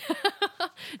 Yeah.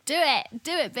 Do it,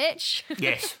 bitch.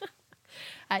 Yes.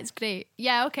 It's great.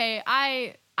 Yeah, okay.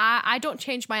 I don't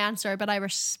change my answer, but I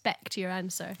respect your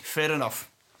answer. Fair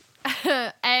enough.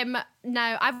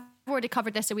 Now, I've already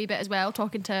covered this a wee bit as well,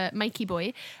 talking to Mikey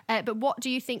Boy. But what do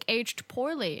you think aged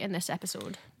poorly in this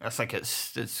episode? I think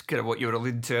it's kind of what you were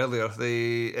alluding to earlier.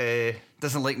 They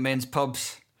doesn't like men's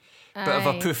pubs. Bit of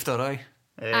a poofter, aye.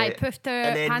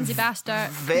 Poofter, pansy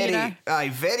bastard.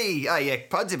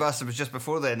 Pansy bastard was just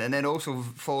before then, and then also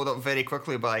followed up very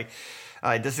quickly by...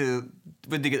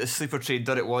 when they get the sleeper train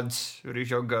done it once when he was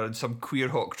younger and some queer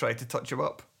hawk tried to touch him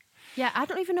up. Yeah, I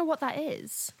don't even know what that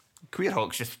is. Queer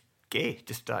hawk's just gay,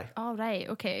 just die. Oh, right,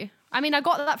 okay. I mean, I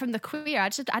got that from the queer.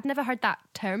 I'd never heard that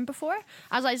term before.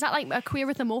 I was like, is that like a queer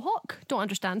with a mohawk? Don't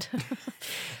understand.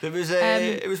 It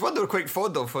was one they were quite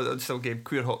fond of on Still Game,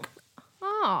 Queer Hawk.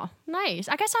 Oh, nice.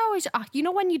 I guess I always, you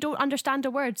know when you don't understand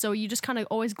a word, so you just kind of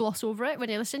always gloss over it when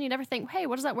you listen, you never think, hey,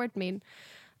 what does that word mean?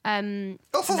 And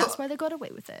that's why they got away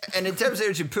with it. And in terms of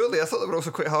aging poorly, I thought they were also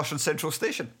quite harsh on Central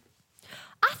Station.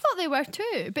 I thought they were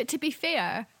too, but to be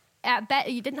fair, I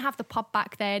bet you didn't have the pub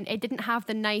back then. It didn't have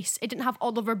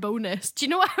Oliver Bonus. Do you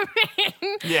know what I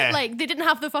mean? Yeah. Like, they didn't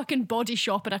have the fucking Body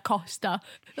Shop and Acosta,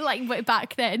 like,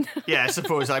 back then. Yeah, I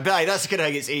suppose. But that's the kind of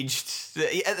thing it's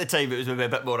aged. At the time, it was maybe a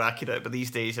bit more accurate, but these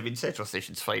days, I mean, Central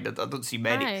Station's fine. I don't see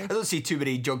many. Aye. I don't see too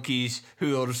many junkies,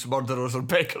 hooers, murderers, or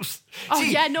beggars. Oh,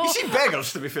 yeah, no. You see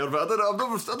beggars, to be fair, but I don't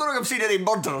know if I've seen any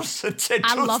murderers in Central Station.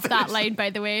 I love that line,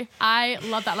 by the way. I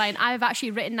love that line. I've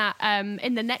actually written that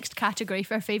in the next category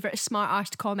for favourite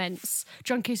smart-arsed comments: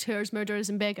 junkies, hooers, murderers,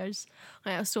 and beggars.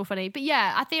 It was so funny. But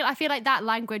yeah, I feel like that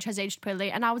language has aged poorly,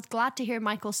 and I was glad to hear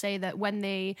Michael say that when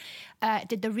they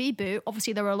did the reboot,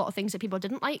 obviously there were a lot of things that people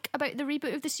didn't like about the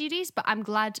reboot of the series, but I'm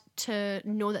glad to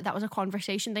know that was a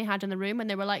conversation they had in the room, and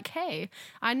they were like, hey,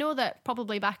 I know that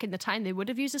probably back in the time they would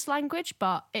have used this language,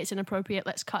 but it's inappropriate,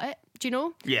 let's cut it. Do you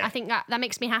know? Yeah. I think that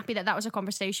makes me happy that was a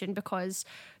conversation, because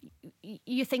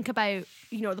you think about,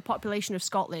 the population of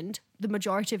Scotland, the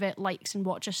majority of it likes and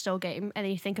watches Still Game, and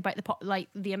then you think about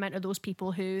the amount of those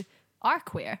people who are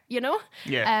queer,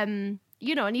 Yeah. and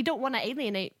you don't want to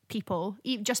alienate people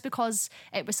just because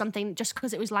it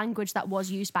was language that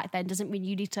was used back then doesn't mean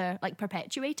you need to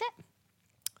perpetuate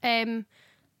it.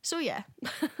 So yeah.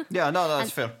 Yeah, no,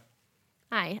 that's fair.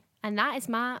 Aye, and that is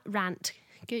my rant.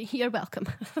 You're welcome.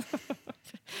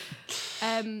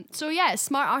 So yeah,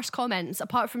 smart arse comments.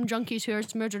 Apart from junkies,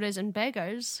 whores, murderers, and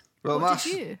beggars. Well, what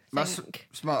did you my think?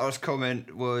 smart arse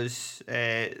comment was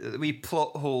the wee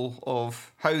plot hole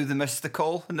of how they missed the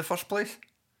call in the first place.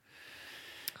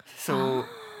 So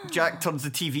Jack turns the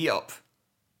TV up.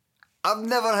 I've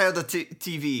never heard a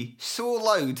TV so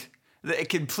loud that it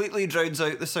completely drowns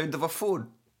out the sound of a phone.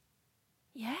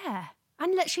 Yeah, I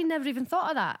literally never even thought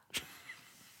of that.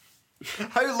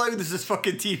 How loud is this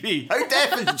fucking TV? How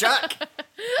deaf is Jack?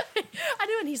 I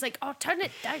know, and he's like, "Oh, turn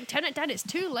it down, it's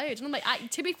too loud." And I'm like,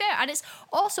 to be fair, and it's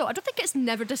also, I don't think it's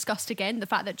never discussed again, the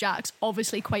fact that Jack's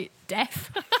obviously quite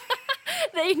deaf.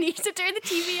 They need to turn the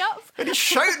TV up. And he's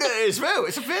shouting at it as well.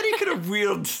 It's a very kind of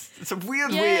weird, way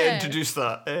to introduce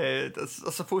that.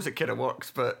 I suppose it kind of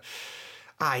works, but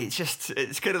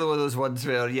it's kind of one of those ones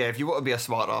where, yeah, if you want to be a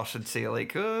smart arse and say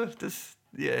like,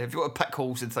 if you want to pick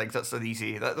holes and things, that's an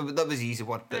easy. That was an easy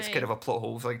one. That's kind of a plot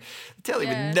hole. It's like, the telly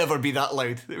would never be that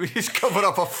loud. It would just cover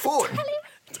up a phone.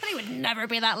 Telly would never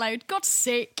be that loud. God's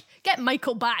sake, get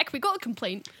Michael back. We got a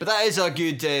complaint. But that is a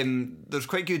good. There's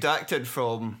quite good acting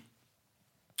from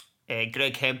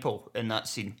Greg Hempel in that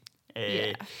scene.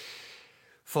 In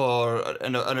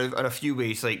a few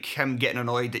ways, like him getting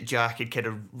annoyed at Jack and kind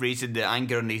of raising the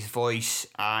anger in his voice,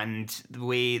 and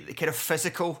the kind of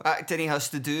physical acting he has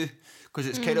to do, because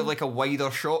it's kind of like a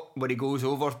wider shot when he goes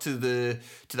over to the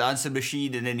answer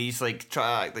machine, and then he's like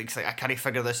he's like, I can't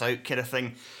figure this out kind of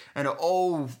thing, and it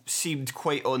all seemed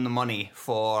quite on the money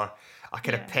for a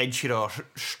kind of pensioner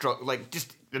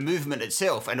just the movement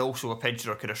itself, and also a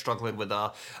pensioner kind of struggling with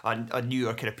a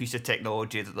newer kind of piece of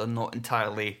technology that they're not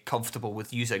entirely comfortable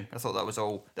with using. I thought that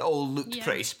all looked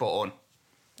pretty spot on.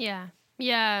 Yeah.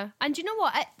 And you know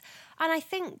what? I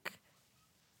think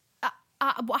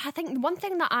one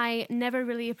thing that I never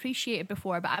really appreciated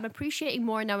before, but I'm appreciating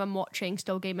more now I'm watching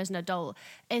Still Game as an adult,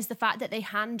 is the fact that they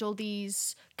handle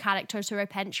these characters who are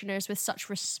pensioners with such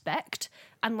respect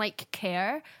and like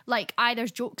care. Like,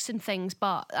 there's jokes and things,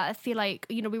 but I feel like,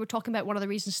 we were talking about one of the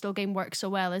reasons Still Game works so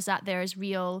well is that there's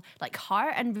real like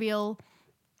heart and real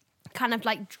kind of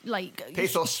like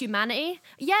pathos. Humanity.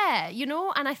 Yeah,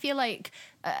 and I feel like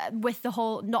with the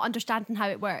whole not understanding how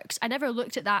it works, I never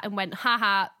looked at that and went,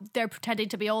 haha, they're pretending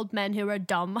to be old men who are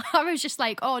dumb. I was just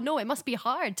like, oh no, it must be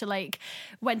hard to like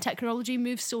when technology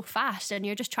moves so fast and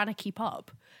you're just trying to keep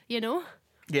up,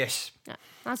 Yes. Yeah.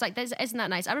 I was like, isn't that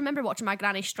nice? I remember watching my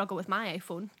granny struggle with my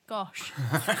iPhone. Gosh.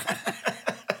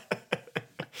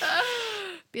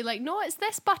 Be like, no, it's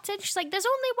this button. She's like, there's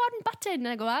only one button. And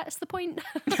I go, that's the point.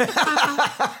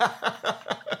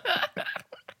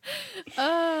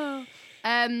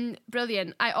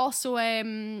 Brilliant. I also,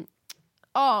 my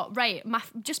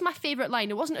favourite line.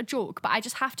 It wasn't a joke, but I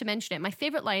just have to mention it. My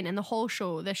favourite line in the whole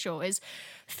show, this show, is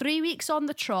 3 weeks on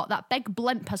the trot, that big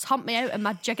blimp has humped me out in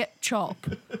my jigget chop.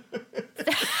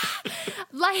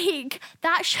 Like,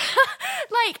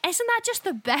 isn't that just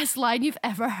the best line you've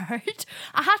ever heard?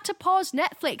 I had to pause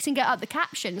Netflix and get out the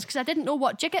captions because I didn't know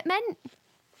what jigget meant.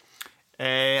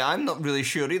 I'm not really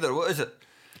sure either. What is it?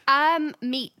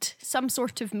 Meat. Some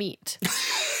sort of meat. Well,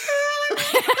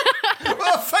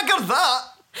 I figured that.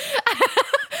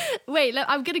 Wait, look,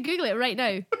 I'm going to Google it right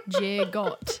now.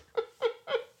 Jiggot.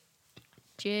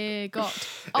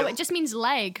 Oh, it just means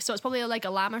leg, so it's probably like a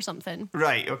lamb or something.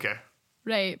 Right, okay.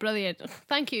 Right, brilliant.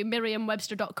 Thank you,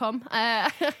 Merriam-Webster.com.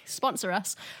 Sponsor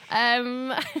us.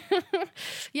 Yeah,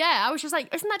 I was just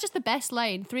like, isn't that just the best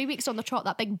line? 3 weeks on the trot,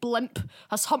 that big blimp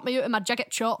has humped me out in my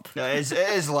jigget chop. Yeah, it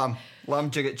is lamb.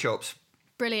 Lamb jigget chops.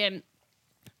 Brilliant.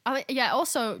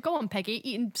 Also, go on, Peggy,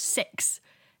 eating six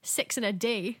in a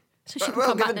day. So she can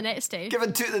come back the next day.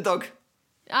 Giving two to the dog.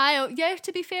 Yeah,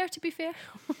 to be fair.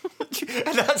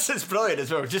 And it's brilliant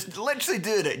as well. Just literally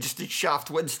doing it just to shaft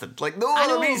Winston. Like, no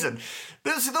other reason.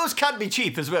 Those can't be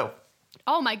cheap as well.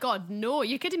 Oh my God, no,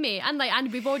 you're kidding me.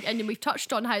 And we've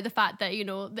touched on how the fact that,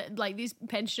 that like these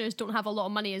pensioners don't have a lot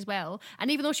of money as well.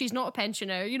 And even though she's not a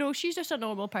pensioner, she's just a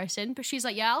normal person. But she's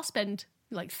like, yeah, I'll spend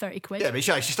like 30 quid. Yeah, but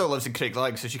she still lives in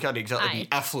Craiglang, so she can't exactly be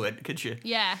affluent, could she?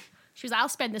 Yeah. She was like, I'll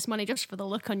spend this money just for the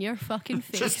look on your fucking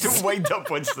face. Just to wind up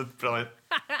Winston. Brilliant.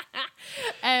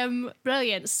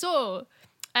 Brilliant. So,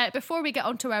 before we get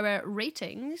on to our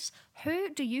ratings, who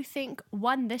do you think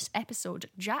won this episode,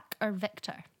 Jack or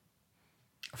Victor?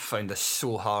 I found this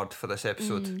so hard for this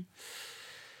episode.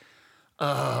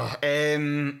 I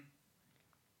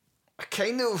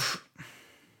kind of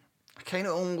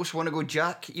almost want to go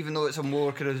Jack, even though it's a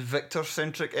more kind of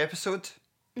Victor-centric episode.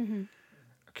 Mm-hmm.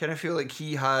 I kind of feel like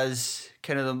he has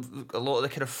kind of a lot of the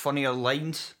kind of funnier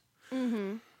lines.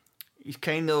 Mm-hmm.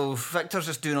 Victor's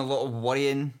just doing a lot of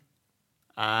worrying,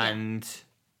 and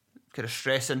kind of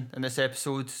stressing in this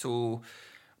episode, so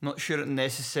I'm not sure it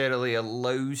necessarily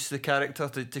allows the character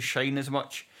to shine as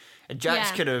much. And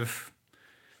Jack's kind of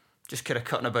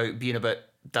cutting about being a bit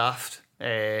daft,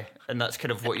 and that's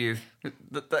kind of what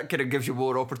that kind of gives you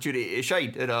more opportunity to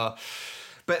shine.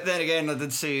 But then again, I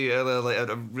did say earlier,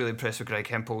 I'm really impressed with Greg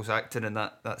Hempel's acting in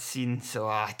that scene, so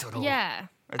I don't know. Yeah.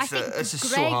 It's just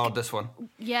so hard, this one.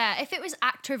 Yeah, if it was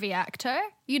actor v actor,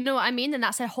 you know what I mean, then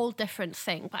that's a whole different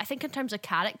thing. But I think in terms of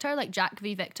character, like Jack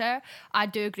v Victor, I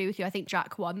do agree with you. I think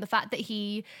Jack won. The fact that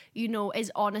he, you know, is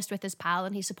honest with his pal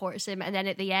and he supports him, and then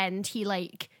at the end he,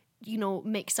 like, you know,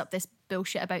 makes up this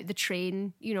bullshit about the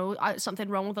train, you know, something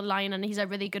wrong with the line, and he's a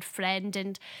really good friend,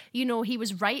 and, you know, he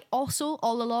was right also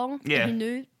all along. Yeah. He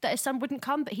knew that his son wouldn't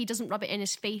come, but he doesn't rub it in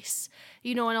his face,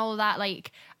 you know, and all of that.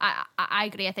 Like, I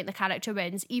agree. I think the character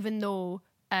wins, even though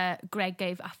Greg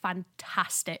gave a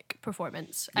fantastic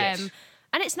performance. Yes.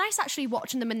 And it's nice actually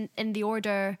watching them in the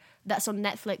order that's on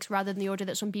Netflix rather than the order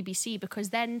that's on BBC, because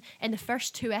then in the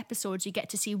first 2 episodes you get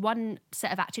to see one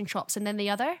set of acting chops and then the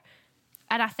other.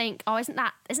 And I think, isn't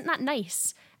that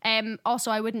nice?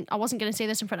 Also, I wasn't going to say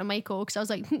this in front of Michael because I was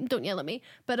like, don't yell at me.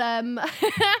 But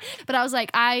but I was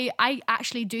like, I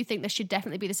actually do think this should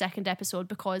definitely be the second episode,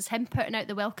 because him putting out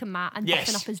the welcome mat and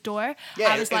locking up his door. Yeah,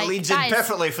 I was it leads in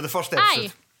perfectly for the first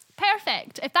episode.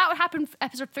 Perfect. If that would happen for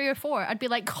episode 3 or 4, I'd be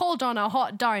like, hold on a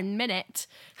hot darn minute.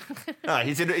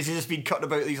 He's just been cutting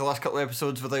about these last couple of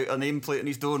episodes without a nameplate on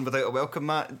his door and without a welcome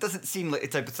mat. It doesn't seem like the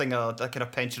type of thing a kind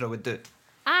of pensioner would do.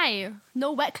 Aye,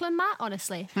 no Wickland mat,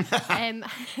 honestly.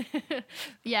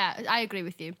 Yeah, I agree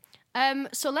with you.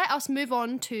 So let us move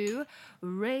on to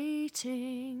ratings.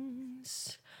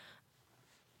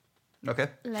 Okay.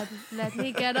 Let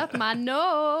me get up my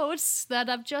notes that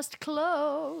I've just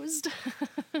closed.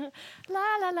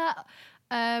 La la la.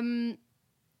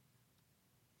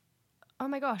 Oh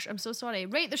my gosh, I'm so sorry.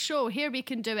 Rate the show. Here we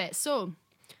can do it. So,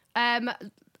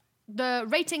 the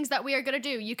ratings that we are going to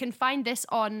do, you can find this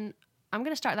on... I'm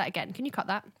going to start that again. Can you cut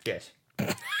that? Yes.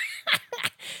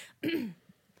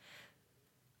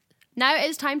 Now it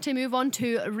is time to move on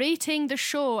to rating the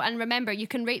show. And remember, you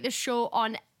can rate the show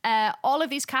on all of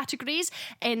these categories,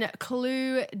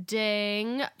 including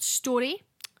story,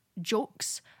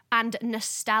 jokes, and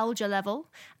nostalgia level.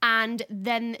 And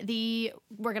then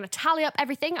we're going to tally up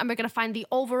everything, and we're going to find the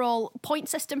overall point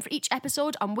system for each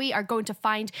episode, and we are going to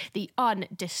find the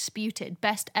undisputed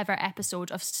best ever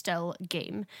episode of Still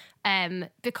Game,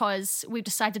 because we've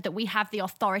decided that we have the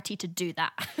authority to do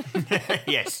that.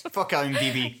 Yes, fuck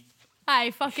IMDb.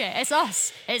 Aye, fuck it. It's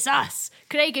us. It's us.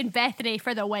 Craig and Bethany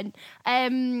for the win.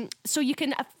 So you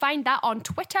can find that on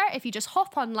Twitter if you just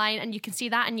hop online, and you can see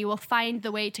that, and you will find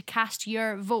the way to cast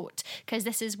your vote, because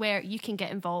this is where you can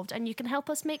get involved and you can help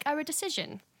us make our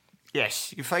decision.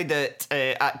 Yes, you can find it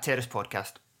at Terrace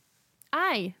Podcast.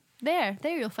 Aye, there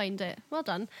you'll find it. Well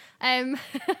done.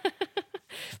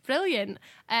 Brilliant.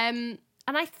 And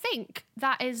I think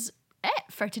that is it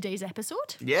for today's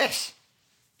episode. Yes.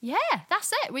 Yeah,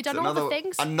 that's it. We've done all the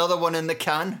things. Another one in the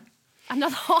can.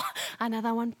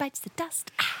 Another one bites the dust.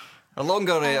 A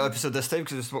longer episode this time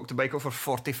because we spoke to Michael for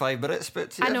 45 minutes,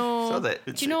 but yeah, I know. So Do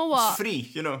you know what? It's free,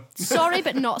 you know. Sorry,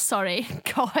 but not sorry,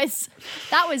 because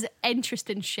that was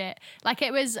interesting shit. Like,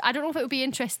 it was, I don't know if it would be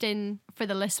interesting for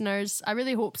the listeners. I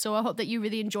really hope so. I hope that you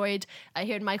really enjoyed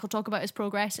hearing Michael talk about his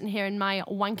progress and hearing my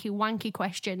wanky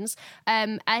questions.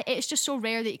 It's just so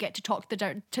rare that you get to talk to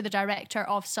the director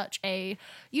of such a,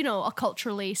 you know, a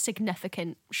culturally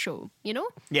significant show, you know?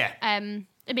 Yeah.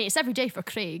 I mean, it's every day for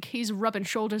Craig. He's rubbing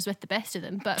shoulders with the best of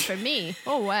them. But for me,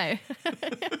 oh wow,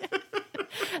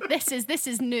 this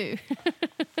is new.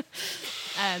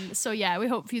 So yeah, we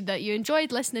hope that you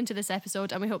enjoyed listening to this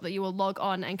episode, and we hope that you will log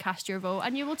on and cast your vote,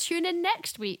 and you will tune in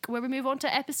next week where we move on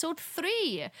to episode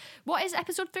 3. What is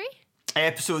episode 3?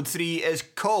 Episode 3 is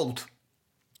Called.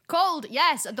 Called,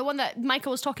 yes, the one that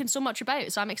Michael was talking so much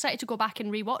about. So I'm excited to go back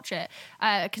and rewatch it,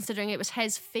 considering it was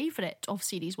his favourite of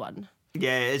series 1.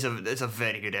 Yeah, it's a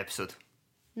very good episode.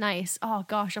 Nice. Oh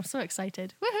gosh, I'm so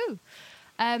excited. Woohoo!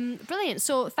 Brilliant.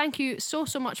 So thank you so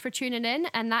much for tuning in,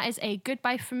 and that is a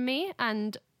goodbye from me,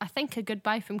 and I think a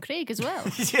goodbye from Craig as well.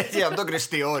 yeah, I'm not going to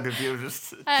stay on if you're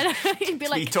just you'd be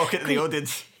like, talking to the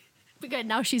audience. But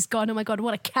now she's gone. Oh my god,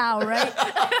 what a cow, right?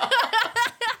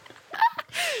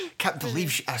 Can't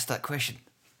believe she asked that question.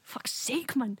 Fuck's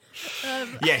sake, man.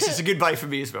 Yes, it's a goodbye for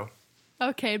me as well.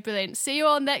 Okay, brilliant. See you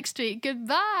all next week.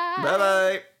 Goodbye.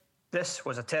 Bye-bye. This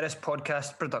was a Terrace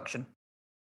Podcast production.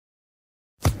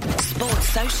 Sports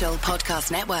Social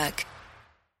Podcast Network.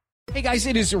 Hey guys,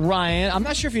 it is Ryan. I'm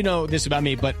not sure if you know this about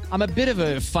me, but I'm a bit of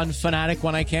a fun fanatic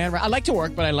when I can. I like to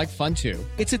work, but I like fun too.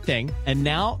 It's a thing. And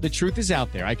now the truth is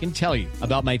out there. I can tell you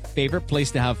about my favorite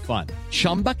place to have fun.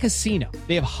 Chumba Casino.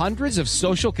 They have hundreds of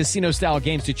social casino style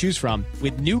games to choose from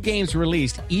with new games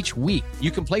released each week.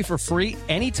 You can play for free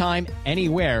anytime,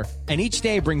 anywhere. And each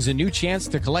day brings a new chance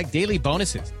to collect daily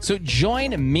bonuses. So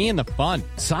join me in the fun.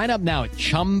 Sign up now at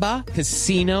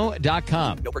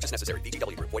ChumbaCasino.com. No purchase necessary.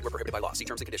 VGW Group. Void where prohibited by law. See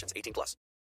terms and conditions. 18+.